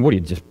mean, what do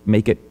you just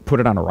make it, put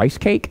it on a rice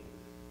cake?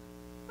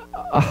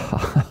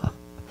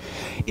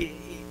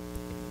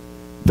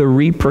 The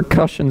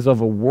repercussions of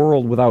a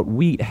world without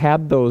wheat,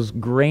 had those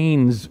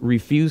grains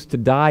refused to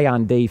die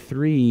on day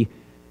 3,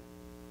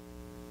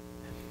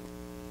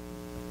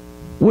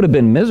 would have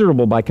been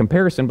miserable by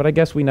comparison, but I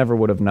guess we never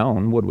would have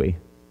known, would we?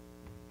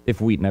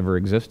 If wheat never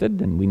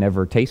existed, and we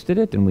never tasted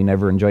it, and we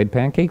never enjoyed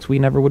pancakes, we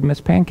never would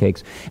miss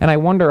pancakes. And I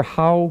wonder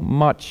how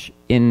much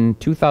in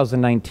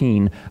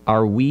 2019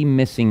 are we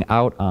missing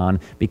out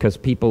on because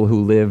people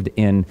who lived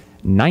in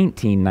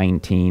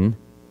 1919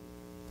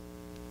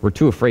 were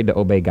too afraid to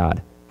obey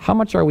God. How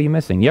much are we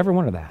missing? You ever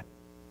wonder that?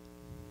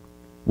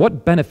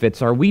 What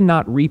benefits are we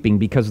not reaping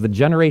because the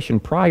generation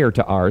prior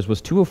to ours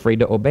was too afraid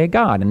to obey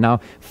God? And now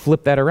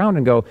flip that around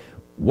and go,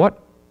 what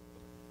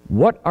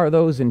are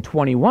those in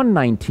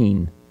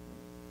 2119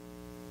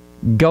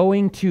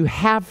 going to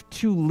have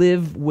to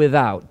live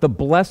without? The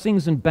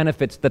blessings and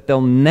benefits that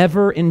they'll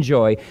never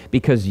enjoy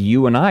because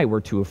you and I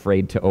were too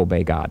afraid to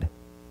obey God.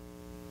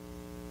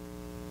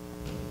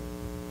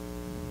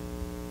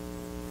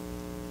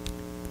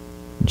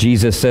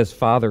 Jesus says,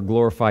 Father,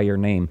 glorify your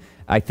name.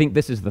 I think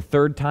this is the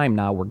 3rd time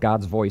now where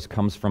God's voice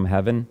comes from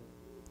heaven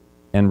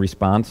in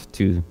response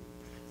to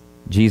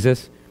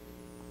Jesus.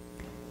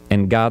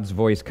 And God's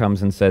voice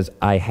comes and says,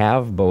 I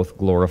have both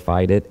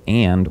glorified it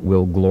and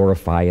will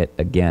glorify it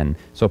again.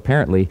 So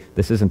apparently,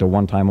 this isn't a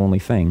one-time only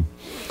thing.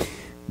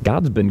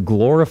 God's been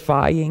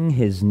glorifying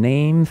his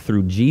name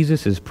through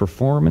Jesus'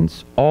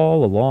 performance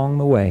all along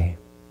the way.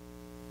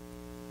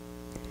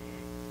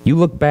 You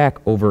look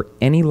back over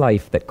any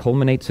life that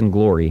culminates in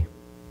glory.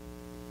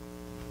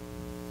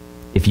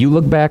 If you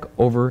look back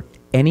over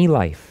any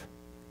life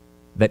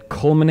that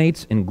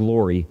culminates in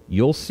glory,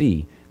 you'll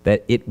see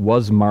that it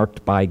was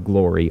marked by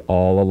glory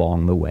all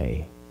along the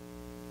way.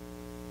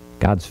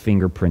 God's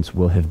fingerprints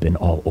will have been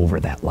all over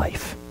that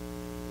life.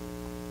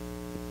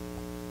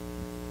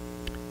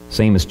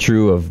 Same is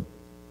true of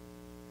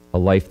a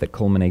life that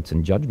culminates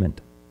in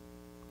judgment.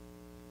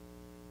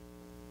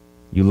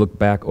 You look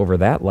back over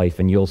that life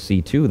and you'll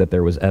see too that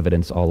there was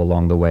evidence all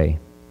along the way.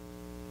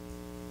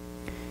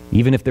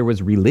 Even if there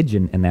was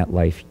religion in that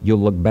life, you'll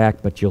look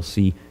back, but you'll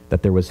see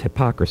that there was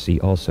hypocrisy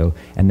also,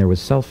 and there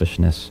was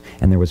selfishness,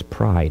 and there was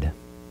pride.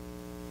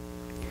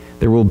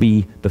 There will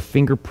be the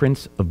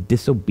fingerprints of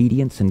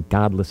disobedience and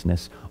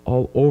godlessness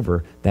all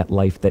over that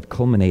life that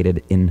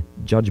culminated in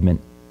judgment.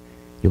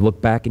 You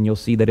look back and you'll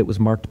see that it was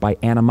marked by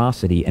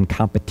animosity and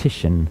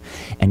competition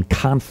and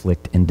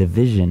conflict and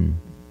division.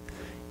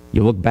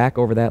 You look back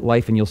over that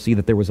life and you'll see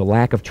that there was a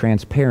lack of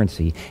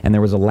transparency, and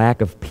there was a lack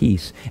of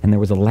peace, and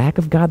there was a lack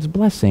of God's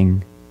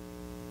blessing.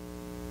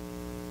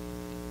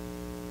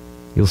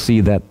 You'll see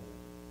that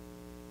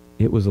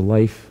it was a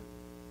life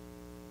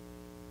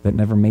that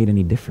never made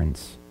any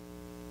difference.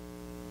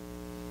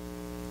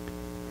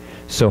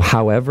 So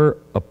however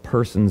a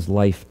person's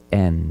life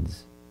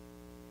ends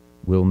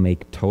will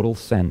make total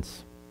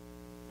sense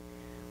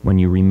when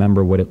you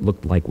remember what it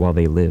looked like while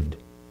they lived.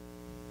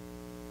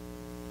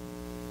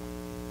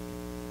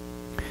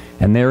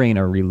 And there ain't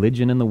a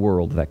religion in the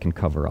world that can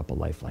cover up a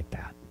life like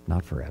that.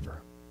 Not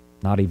forever.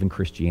 Not even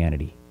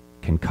Christianity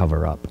can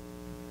cover up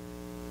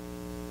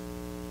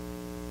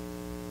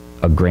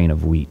a grain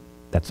of wheat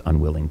that's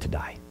unwilling to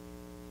die.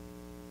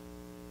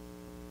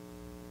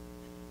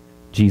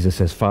 Jesus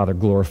says, Father,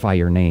 glorify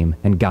your name.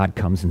 And God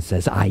comes and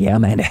says, I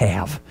am and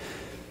have.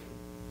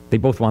 They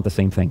both want the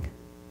same thing.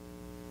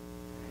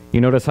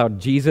 You notice how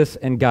Jesus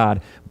and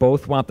God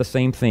both want the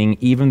same thing,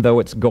 even though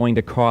it's going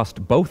to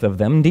cost both of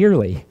them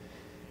dearly.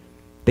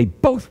 They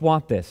both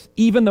want this,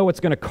 even though it's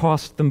going to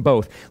cost them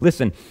both.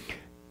 Listen,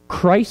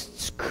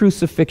 Christ's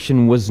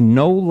crucifixion was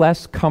no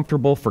less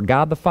comfortable for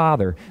God the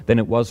Father than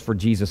it was for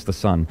Jesus the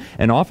Son.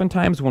 And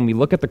oftentimes when we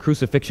look at the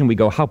crucifixion, we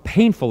go, how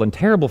painful and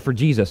terrible for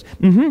Jesus.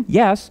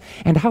 Yes,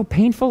 and how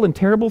painful and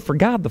terrible for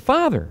God the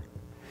Father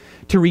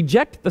to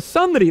reject the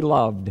Son that he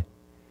loved.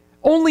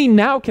 Only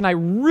now can I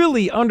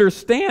really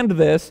understand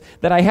this,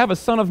 that I have a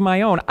son of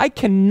my own. I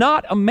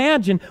cannot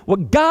imagine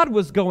what God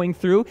was going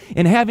through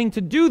in having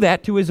to do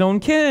that to his own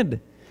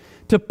kid,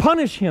 to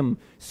punish him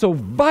so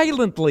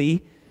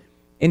violently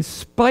in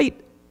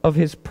spite of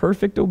his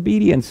perfect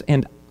obedience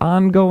and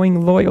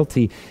ongoing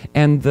loyalty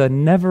and the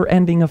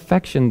never-ending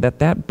affection that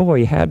that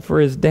boy had for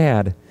his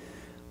dad.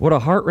 What a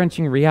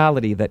heart-wrenching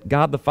reality that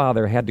God the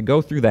Father had to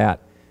go through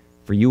that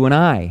for you and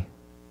I.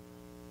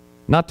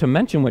 Not to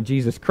mention what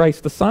Jesus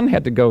Christ the Son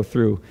had to go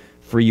through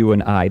for you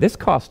and I. This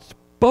costs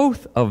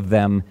both of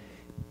them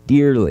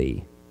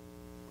dearly,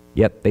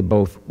 yet they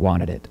both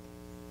wanted it.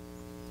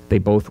 They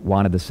both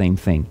wanted the same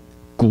thing: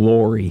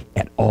 glory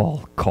at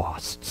all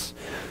costs.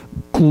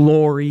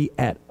 Glory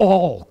at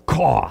all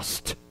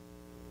cost.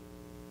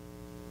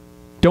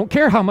 Don't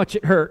care how much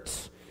it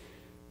hurts.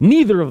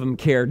 Neither of them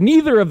cared.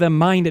 Neither of them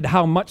minded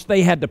how much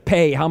they had to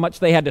pay, how much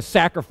they had to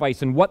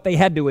sacrifice, and what they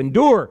had to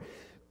endure.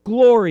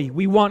 Glory.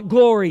 We want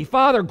glory.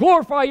 Father,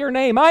 glorify your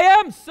name. I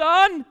am,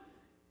 Son.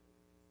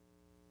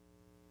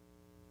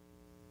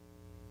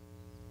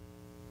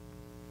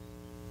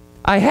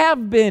 I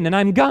have been, and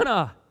I'm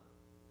gonna.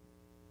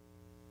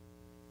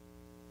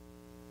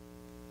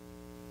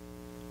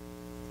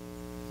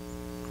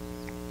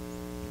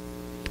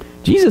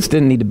 Jesus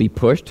didn't need to be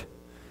pushed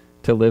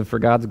to live for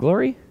God's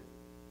glory.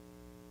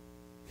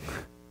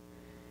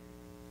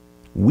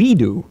 We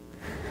do.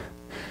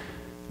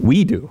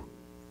 We do.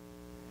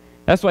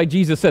 That's why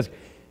Jesus says,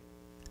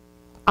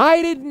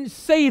 I didn't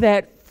say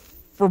that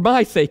for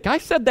my sake. I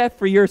said that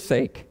for your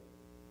sake.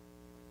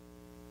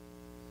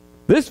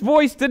 This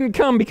voice didn't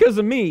come because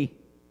of me.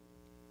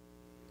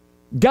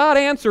 God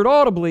answered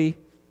audibly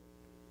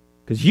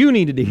because you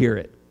needed to hear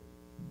it.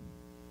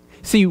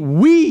 See,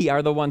 we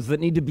are the ones that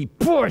need to be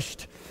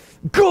pushed.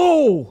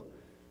 Go!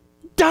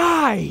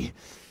 Die!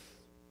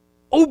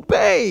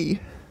 Obey!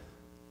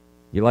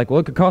 You're like, well,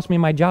 it could cost me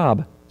my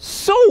job.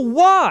 So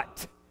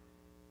what?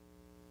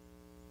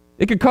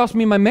 It could cost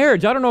me my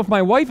marriage. I don't know if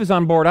my wife is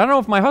on board. I don't know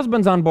if my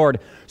husband's on board.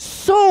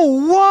 So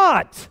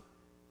what?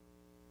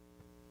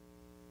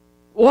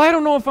 Well, I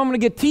don't know if I'm going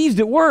to get teased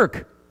at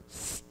work.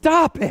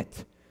 Stop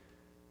it.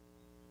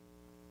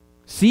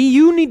 See,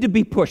 you need to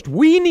be pushed.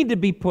 We need to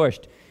be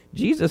pushed.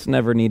 Jesus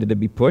never needed to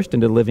be pushed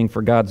into living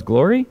for God's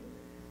glory.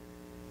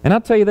 And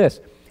I'll tell you this,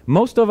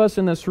 most of us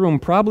in this room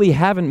probably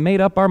haven't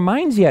made up our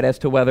minds yet as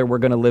to whether we're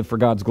going to live for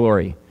God's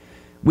glory.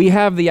 We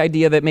have the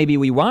idea that maybe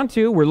we want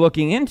to, we're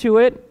looking into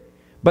it,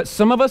 but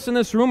some of us in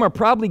this room are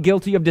probably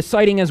guilty of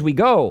deciding as we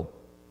go.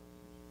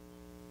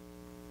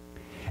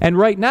 And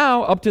right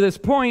now, up to this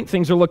point,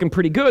 things are looking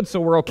pretty good,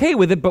 so we're okay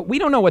with it, but we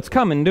don't know what's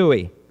coming, do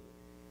we?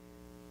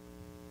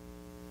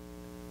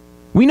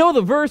 We know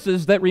the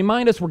verses that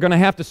remind us we're going to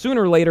have to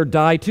sooner or later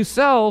die to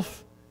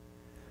self,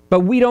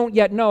 but we don't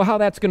yet know how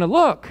that's going to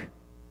look.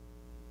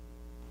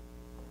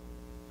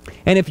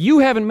 And if you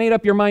haven't made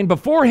up your mind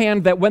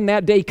beforehand that when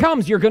that day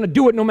comes, you're going to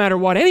do it no matter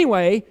what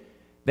anyway,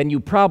 then you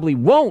probably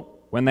won't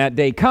when that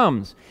day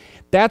comes.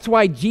 That's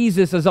why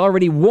Jesus has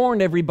already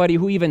warned everybody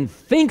who even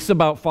thinks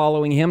about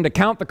following him to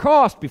count the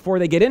cost before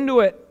they get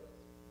into it.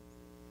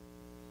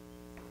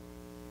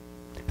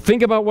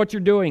 Think about what you're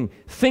doing.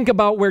 Think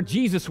about where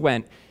Jesus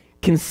went.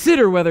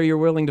 Consider whether you're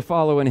willing to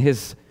follow in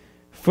his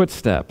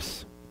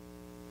footsteps.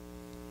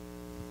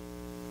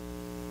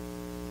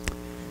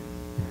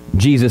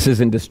 Jesus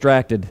isn't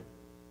distracted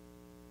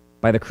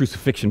by the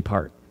crucifixion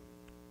part.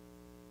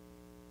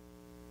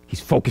 He's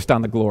focused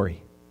on the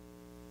glory.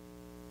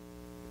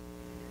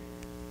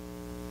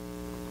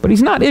 But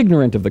he's not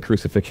ignorant of the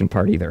crucifixion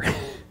part either.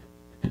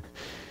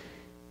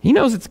 He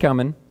knows it's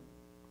coming.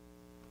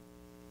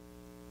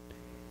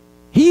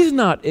 He's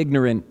not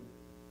ignorant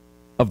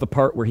of the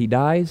part where he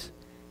dies,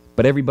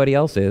 but everybody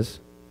else is.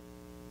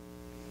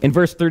 In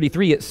verse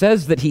 33, it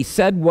says that he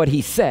said what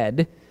he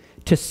said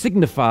to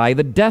signify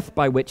the death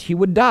by which he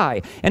would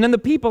die. And then the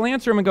people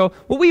answer him and go,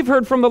 well, we've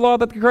heard from the law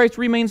that the Christ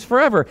remains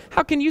forever.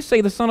 How can you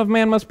say the Son of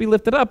Man must be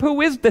lifted up? Who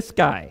is this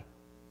guy?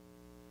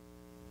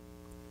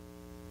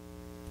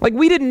 Like,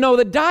 we didn't know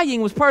that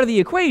dying was part of the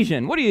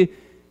equation. What are you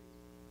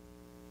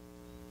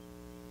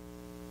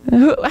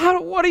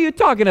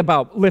talking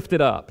about, lifted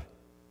up?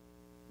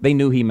 They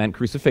knew he meant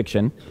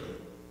crucifixion.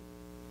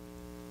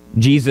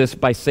 Jesus,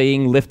 by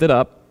saying lifted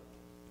up,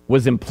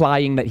 was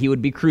implying that he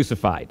would be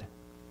crucified.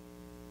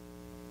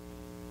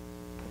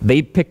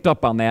 They picked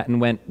up on that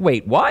and went,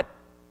 wait, what?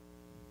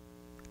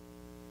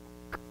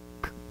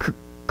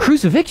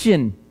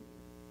 Crucifixion?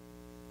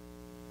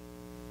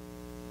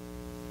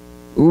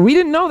 We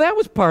didn't know that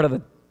was part of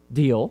the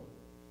deal.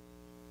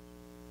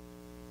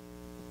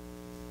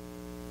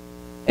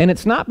 And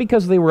it's not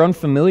because they were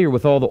unfamiliar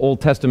with all the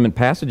Old Testament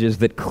passages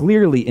that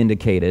clearly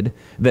indicated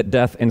that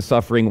death and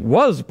suffering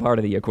was part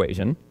of the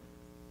equation.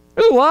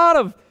 There's a lot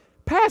of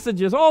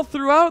passages all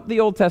throughout the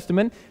Old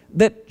Testament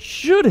that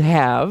should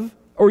have,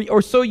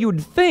 or so you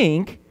would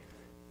think,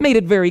 made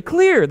it very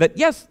clear that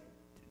yes,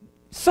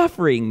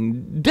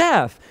 suffering,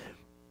 death,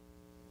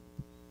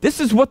 this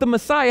is what the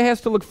Messiah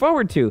has to look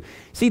forward to.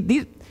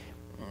 See,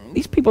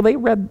 these people, they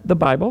read the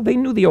Bible, they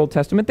knew the Old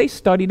Testament, they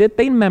studied it,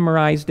 they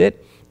memorized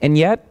it, and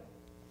yet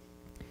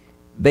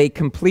they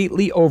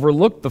completely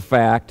overlooked the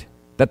fact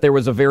that there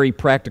was a very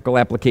practical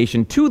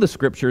application to the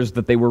Scriptures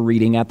that they were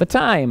reading at the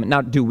time.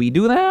 Now, do we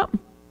do that?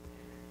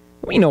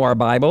 We know our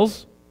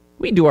Bibles.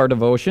 We do our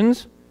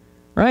devotions,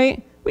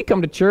 right? We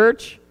come to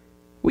church.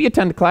 We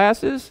attend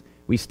classes.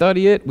 We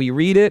study it. We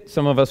read it.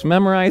 Some of us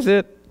memorize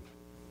it.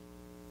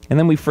 And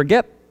then we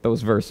forget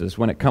those verses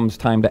when it comes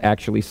time to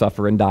actually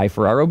suffer and die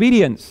for our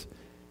obedience,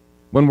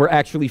 when we're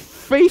actually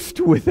faced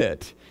with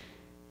it.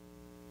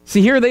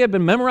 See, here they had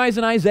been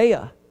memorizing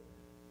Isaiah,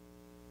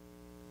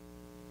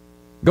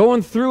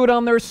 going through it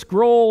on their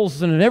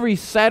scrolls, and in every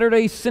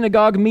Saturday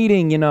synagogue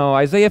meeting,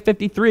 Isaiah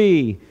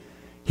 53,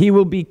 he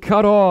will be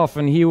cut off,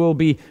 and he will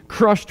be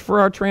crushed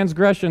for our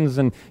transgressions,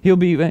 and he'll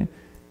be...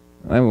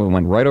 It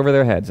went right over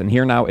their heads, and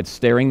here now it's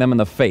staring them in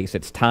the face.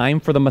 It's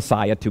time for the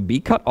Messiah to be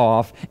cut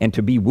off and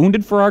to be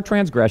wounded for our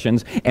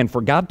transgressions and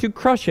for God to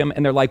crush him,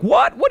 and they're like,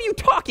 what? What are you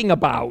talking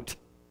about?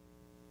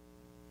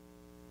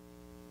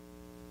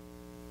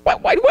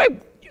 Why?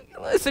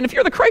 Listen, if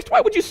you're the Christ,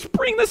 why would you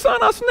spring this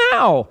on us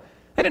now?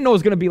 I didn't know it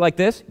was going to be like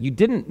this. You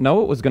didn't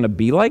know it was going to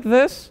be like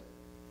this?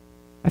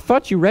 I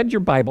thought you read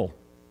your Bible.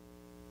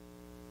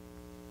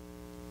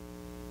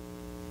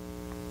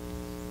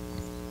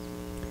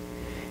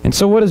 And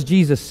so what does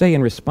Jesus say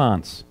in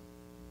response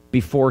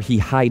before he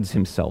hides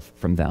himself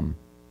from them?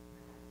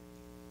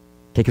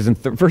 Okay, because in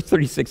verse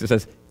 36 it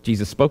says,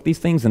 Jesus spoke these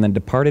things and then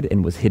departed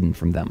and was hidden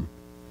from them.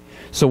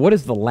 So what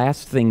is the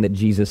last thing that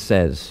Jesus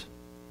says?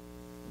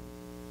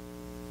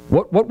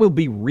 What will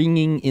be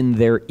ringing in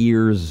their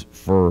ears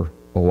for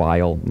a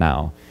while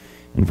now?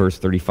 In verse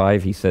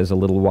 35 he says, a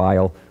little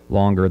while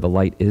longer the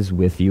light is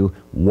with you.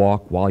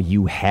 Walk while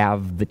you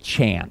have the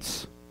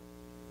chance.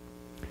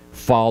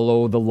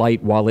 Follow the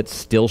light while it's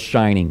still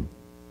shining.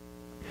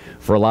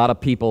 For a lot of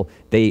people,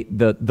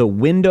 the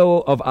window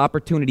of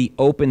opportunity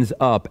opens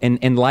up,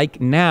 and like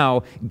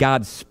now,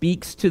 God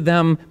speaks to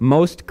them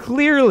most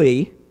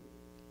clearly,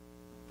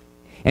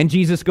 and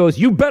Jesus goes,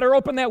 you better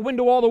open that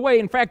window all the way.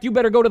 In fact, you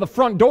better go to the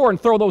front door and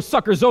throw those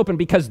suckers open,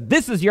 because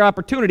this is your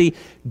opportunity.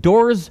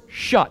 Doors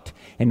shut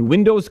and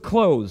windows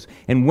close,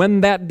 and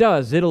when that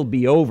does, it'll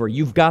be over.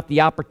 You've got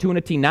the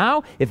opportunity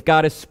now. If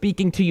God is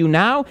speaking to you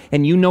now,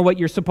 and you know what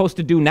you're supposed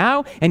to do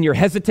now, and you're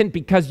hesitant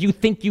because you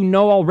think you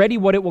know already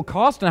what it will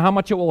cost and how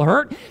much it will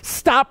hurt,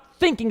 stop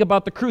thinking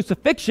about the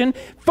crucifixion.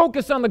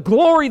 Focus on the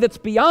glory that's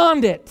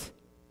beyond it.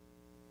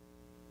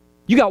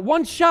 You got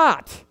one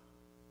shot.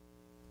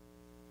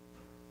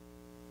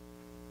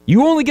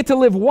 You only get to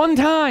live one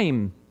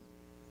time.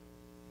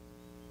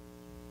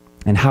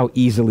 And how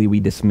easily we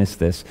dismiss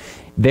this.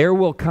 There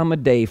will come a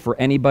day for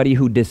anybody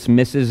who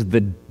dismisses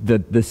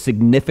the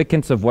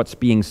significance of what's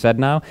being said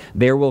now.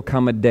 There will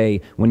come a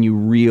day when you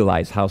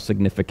realize how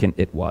significant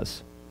it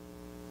was.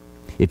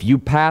 If you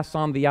pass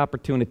on the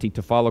opportunity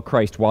to follow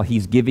Christ while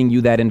he's giving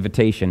you that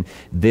invitation,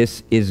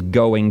 this is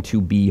going to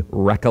be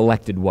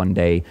recollected one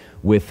day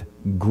with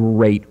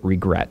great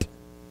regret.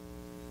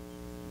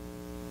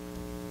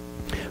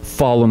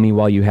 Follow me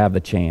while you have the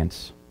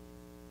chance.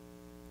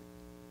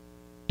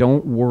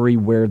 Don't worry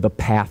where the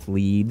path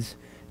leads.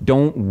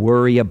 Don't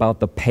worry about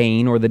the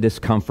pain or the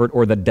discomfort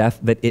or the death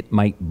that it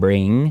might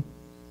bring.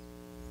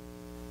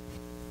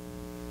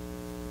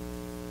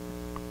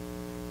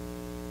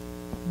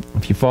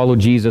 If you follow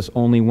Jesus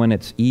only when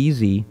it's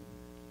easy,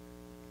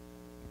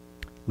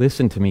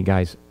 listen to me,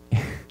 guys.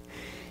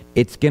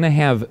 It's going to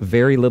have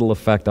very little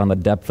effect on the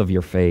depth of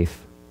your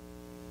faith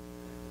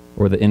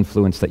or the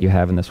influence that you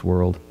have in this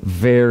world.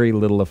 Very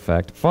little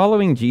effect.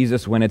 Following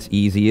Jesus when it's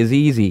easy is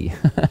easy.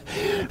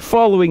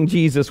 Following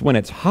Jesus when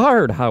it's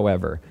hard,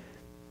 however,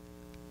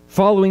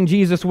 following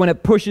Jesus when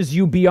it pushes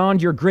you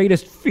beyond your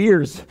greatest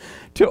fears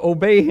to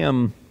obey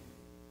him,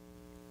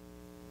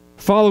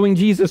 following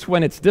Jesus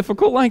when it's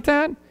difficult like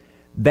that,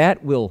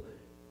 that will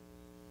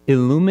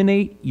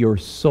illuminate your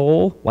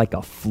soul like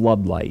a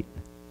floodlight.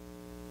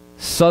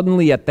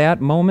 Suddenly at that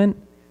moment,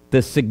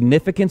 the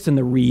significance and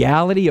the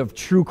reality of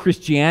true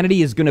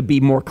Christianity is going to be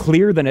more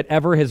clear than it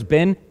ever has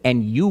been,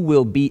 and you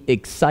will be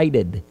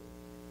excited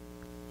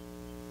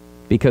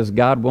because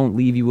God won't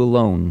leave you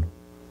alone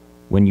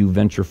when you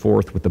venture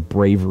forth with the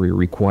bravery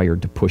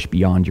required to push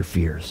beyond your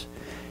fears.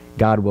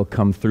 God will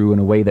come through in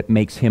a way that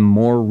makes him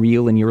more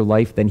real in your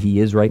life than he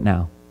is right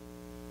now.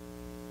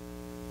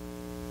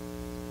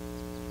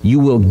 You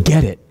will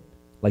get it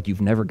like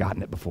you've never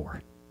gotten it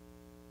before,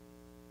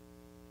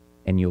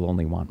 and you'll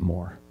only want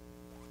more.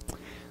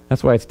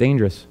 That's why it's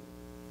dangerous.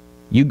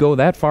 You go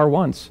that far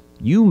once,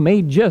 you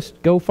may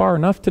just go far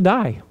enough to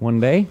die one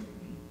day.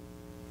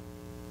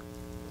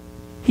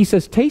 He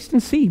says, taste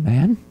and see,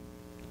 man.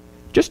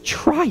 Just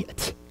try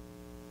it,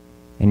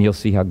 and you'll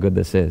see how good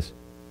this is.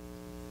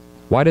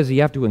 Why does he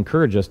have to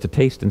encourage us to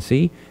taste and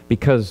see?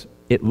 Because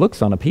it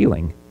looks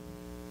unappealing.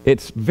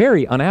 It's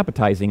very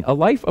unappetizing. A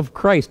life of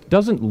Christ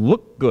doesn't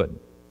look good.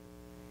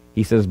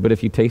 He says, but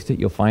if you taste it,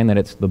 you'll find that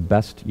it's the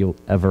best you'll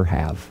ever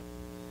have,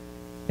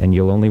 and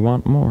you'll only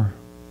want more.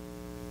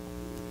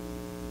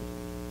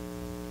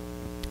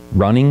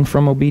 running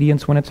from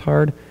obedience when it's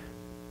hard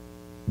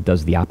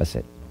does the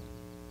opposite.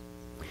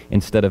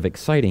 Instead of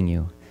exciting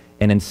you,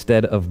 and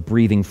instead of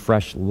breathing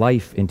fresh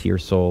life into your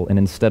soul, and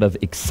instead of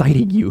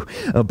exciting you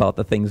about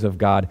the things of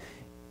God,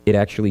 it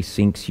actually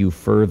sinks you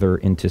further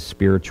into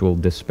spiritual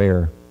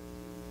despair.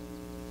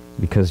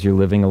 Because you're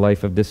living a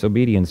life of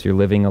disobedience. You're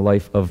living a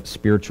life of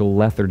spiritual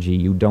lethargy.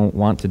 You don't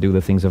want to do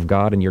the things of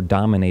God, and you're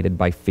dominated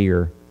by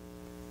fear.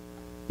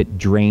 It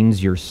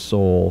drains your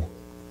soul.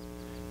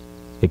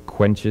 It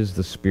quenches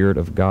the Spirit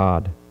of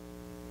God.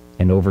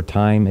 And over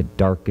time, it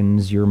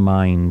darkens your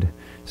mind.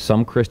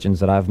 Some Christians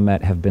that I've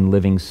met have been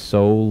living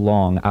so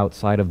long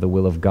outside of the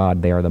will of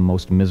God, they are the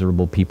most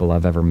miserable people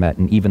I've ever met.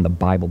 And even the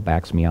Bible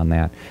backs me on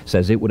that. It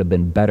says it would have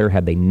been better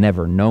had they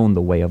never known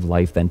the way of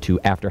life than to,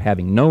 after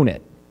having known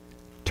it,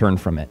 turn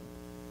from it.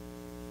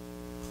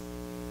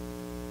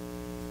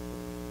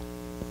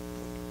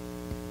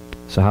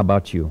 So how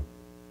about you?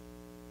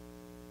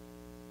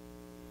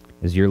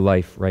 Is your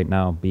life right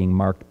now being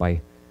marked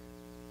by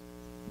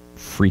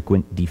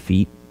frequent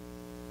defeat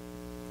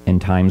in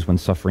times when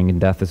suffering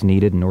and death is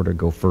needed in order to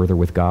go further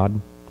with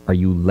God? Are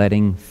you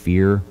letting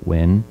fear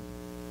win?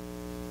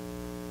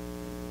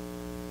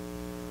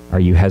 Are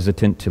you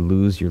hesitant to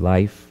lose your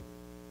life?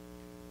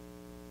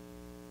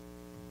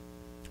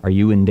 Are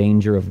you in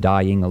danger of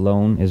dying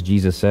alone, as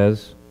Jesus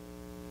says?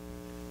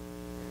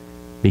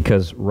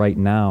 Because right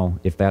now,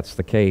 if that's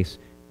the case,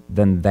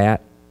 then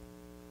that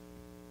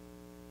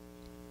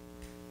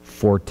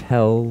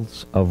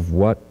foretells of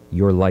what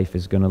your life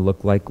is going to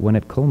look like when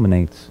it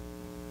culminates.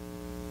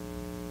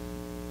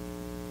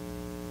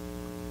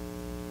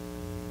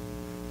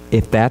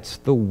 If that's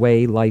the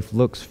way life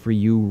looks for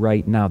you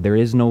right now, there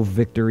is no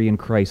victory in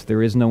Christ,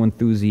 there is no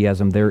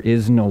enthusiasm, there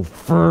is no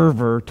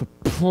fervor to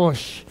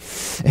push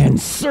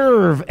and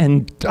serve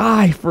and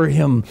die for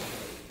Him,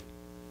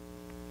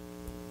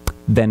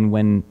 then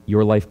when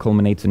your life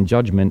culminates in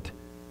judgment,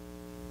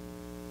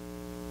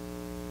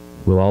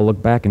 we'll all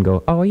look back and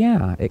go, oh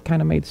yeah, it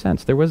kind of made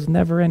sense. There was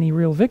never any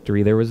real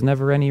victory. There was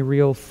never any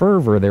real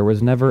fervor. There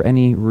was never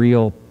any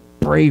real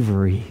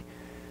bravery.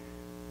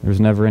 There was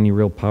never any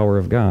real power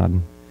of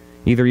God.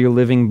 Either you're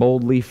living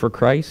boldly for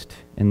Christ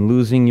and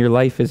losing your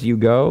life as you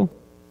go,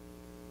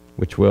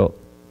 which will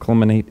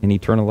culminate in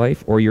eternal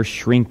life, or you're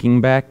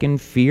shrinking back in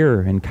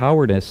fear and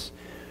cowardice,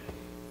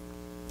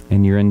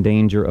 and you're in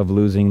danger of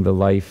losing the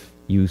life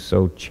you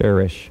so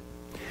cherish.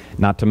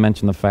 Not to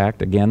mention the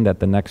fact, again, that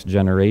the next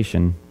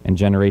generation and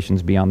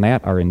generations beyond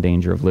that are in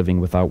danger of living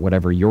without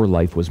whatever your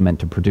life was meant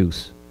to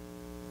produce.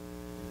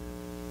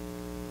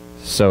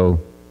 So,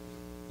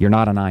 you're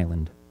not an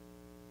island.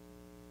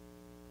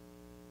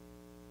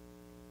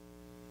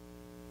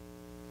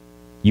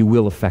 You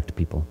will affect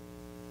people.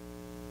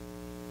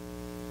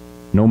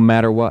 No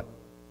matter what,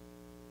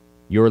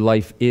 your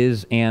life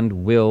is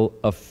and will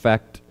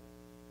affect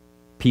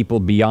people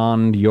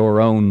beyond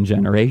your own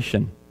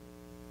generation,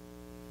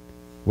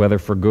 whether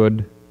for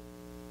good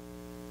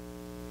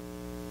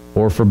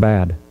or for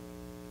bad.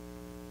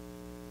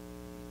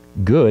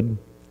 Good,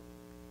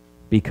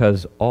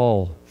 because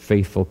all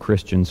faithful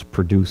Christians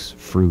produce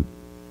fruit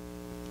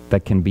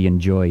that can be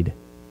enjoyed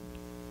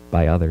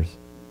by others.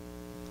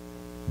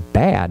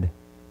 Bad,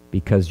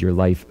 because your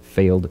life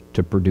failed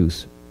to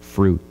produce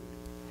fruit,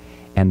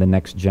 and the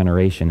next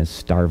generation is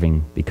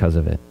starving because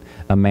of it.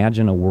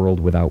 Imagine a world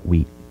without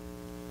wheat.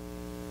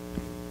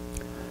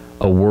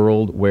 A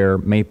world where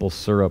maple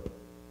syrup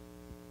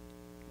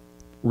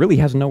really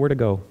has nowhere to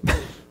go.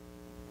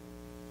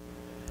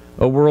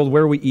 A world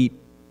where we eat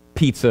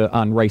pizza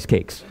on rice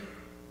cakes.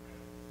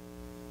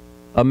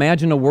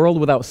 Imagine a world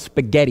without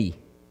spaghetti.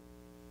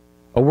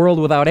 A world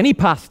without any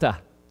pasta.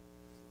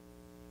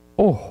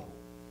 Oh.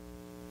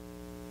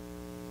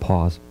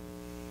 Pause.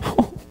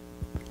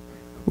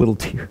 Little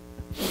tear.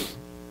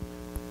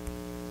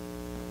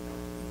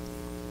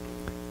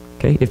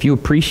 Okay, if you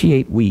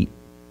appreciate wheat,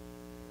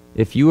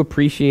 if you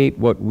appreciate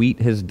what wheat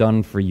has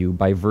done for you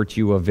by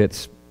virtue of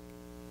its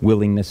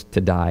willingness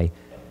to die,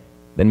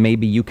 then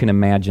maybe you can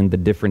imagine the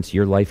difference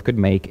your life could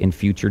make in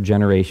future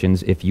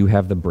generations if you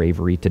have the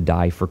bravery to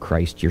die for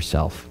Christ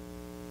yourself.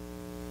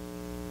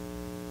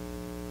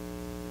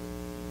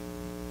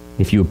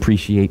 If you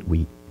appreciate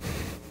wheat.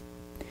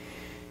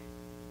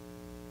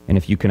 And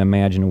if you can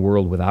imagine a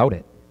world without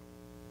it,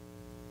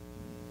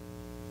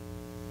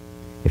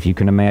 if you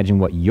can imagine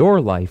what your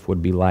life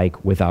would be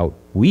like without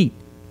wheat,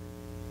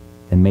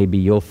 then maybe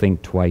you'll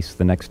think twice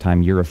the next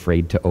time you're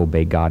afraid to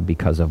obey God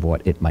because of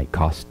what it might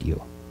cost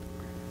you.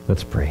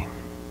 Let's pray.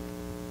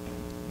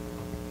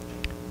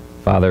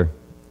 Father,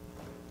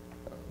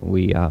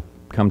 we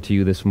come to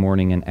you this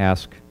morning and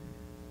ask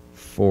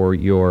for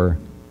your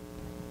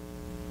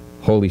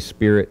Holy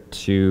Spirit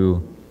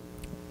to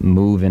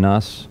move in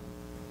us,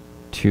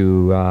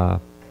 to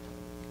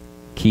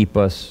keep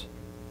us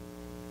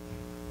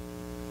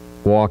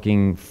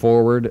walking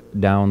forward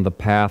down the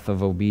path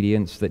of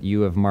obedience that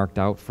you have marked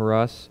out for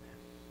us.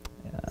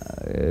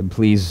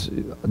 Please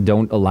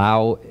don't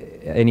allow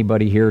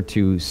anybody here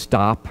to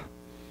stop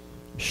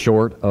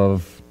short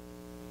of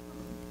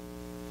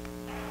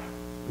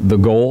the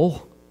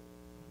goal.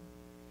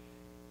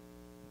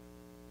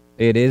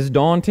 It is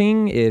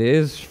daunting, it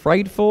is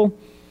frightful,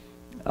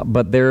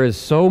 but there is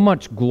so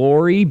much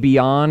glory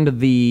beyond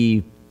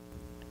the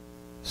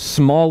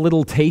small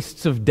little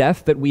tastes of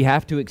death that we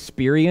have to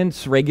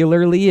experience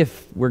regularly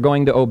if we're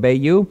going to obey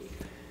you.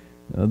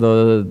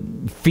 The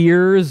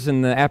fears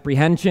and the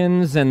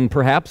apprehensions and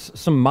perhaps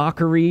some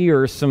mockery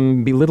or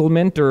some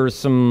belittlement or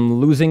some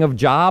losing of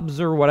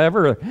jobs or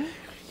whatever.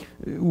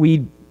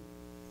 We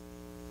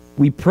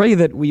pray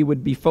that we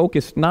would be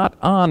focused not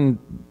on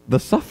the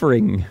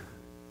suffering,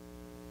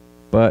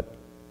 but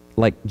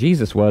like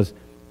Jesus was,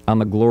 on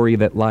the glory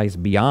that lies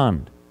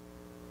beyond.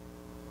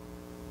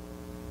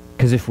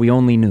 Because if we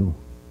only knew,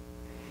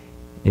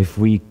 if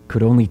we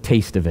could only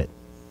taste of it,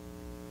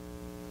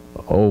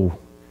 oh,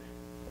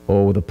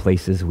 the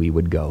places we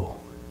would go.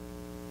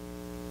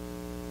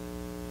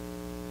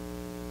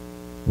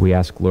 We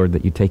ask, Lord,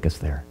 that you take us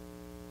there.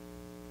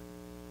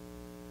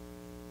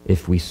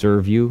 If we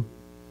serve you,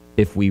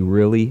 if we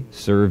really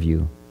serve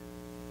you,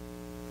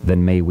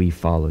 then may we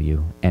follow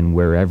you, and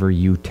wherever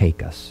you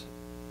take us,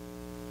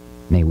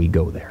 may we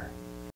go there.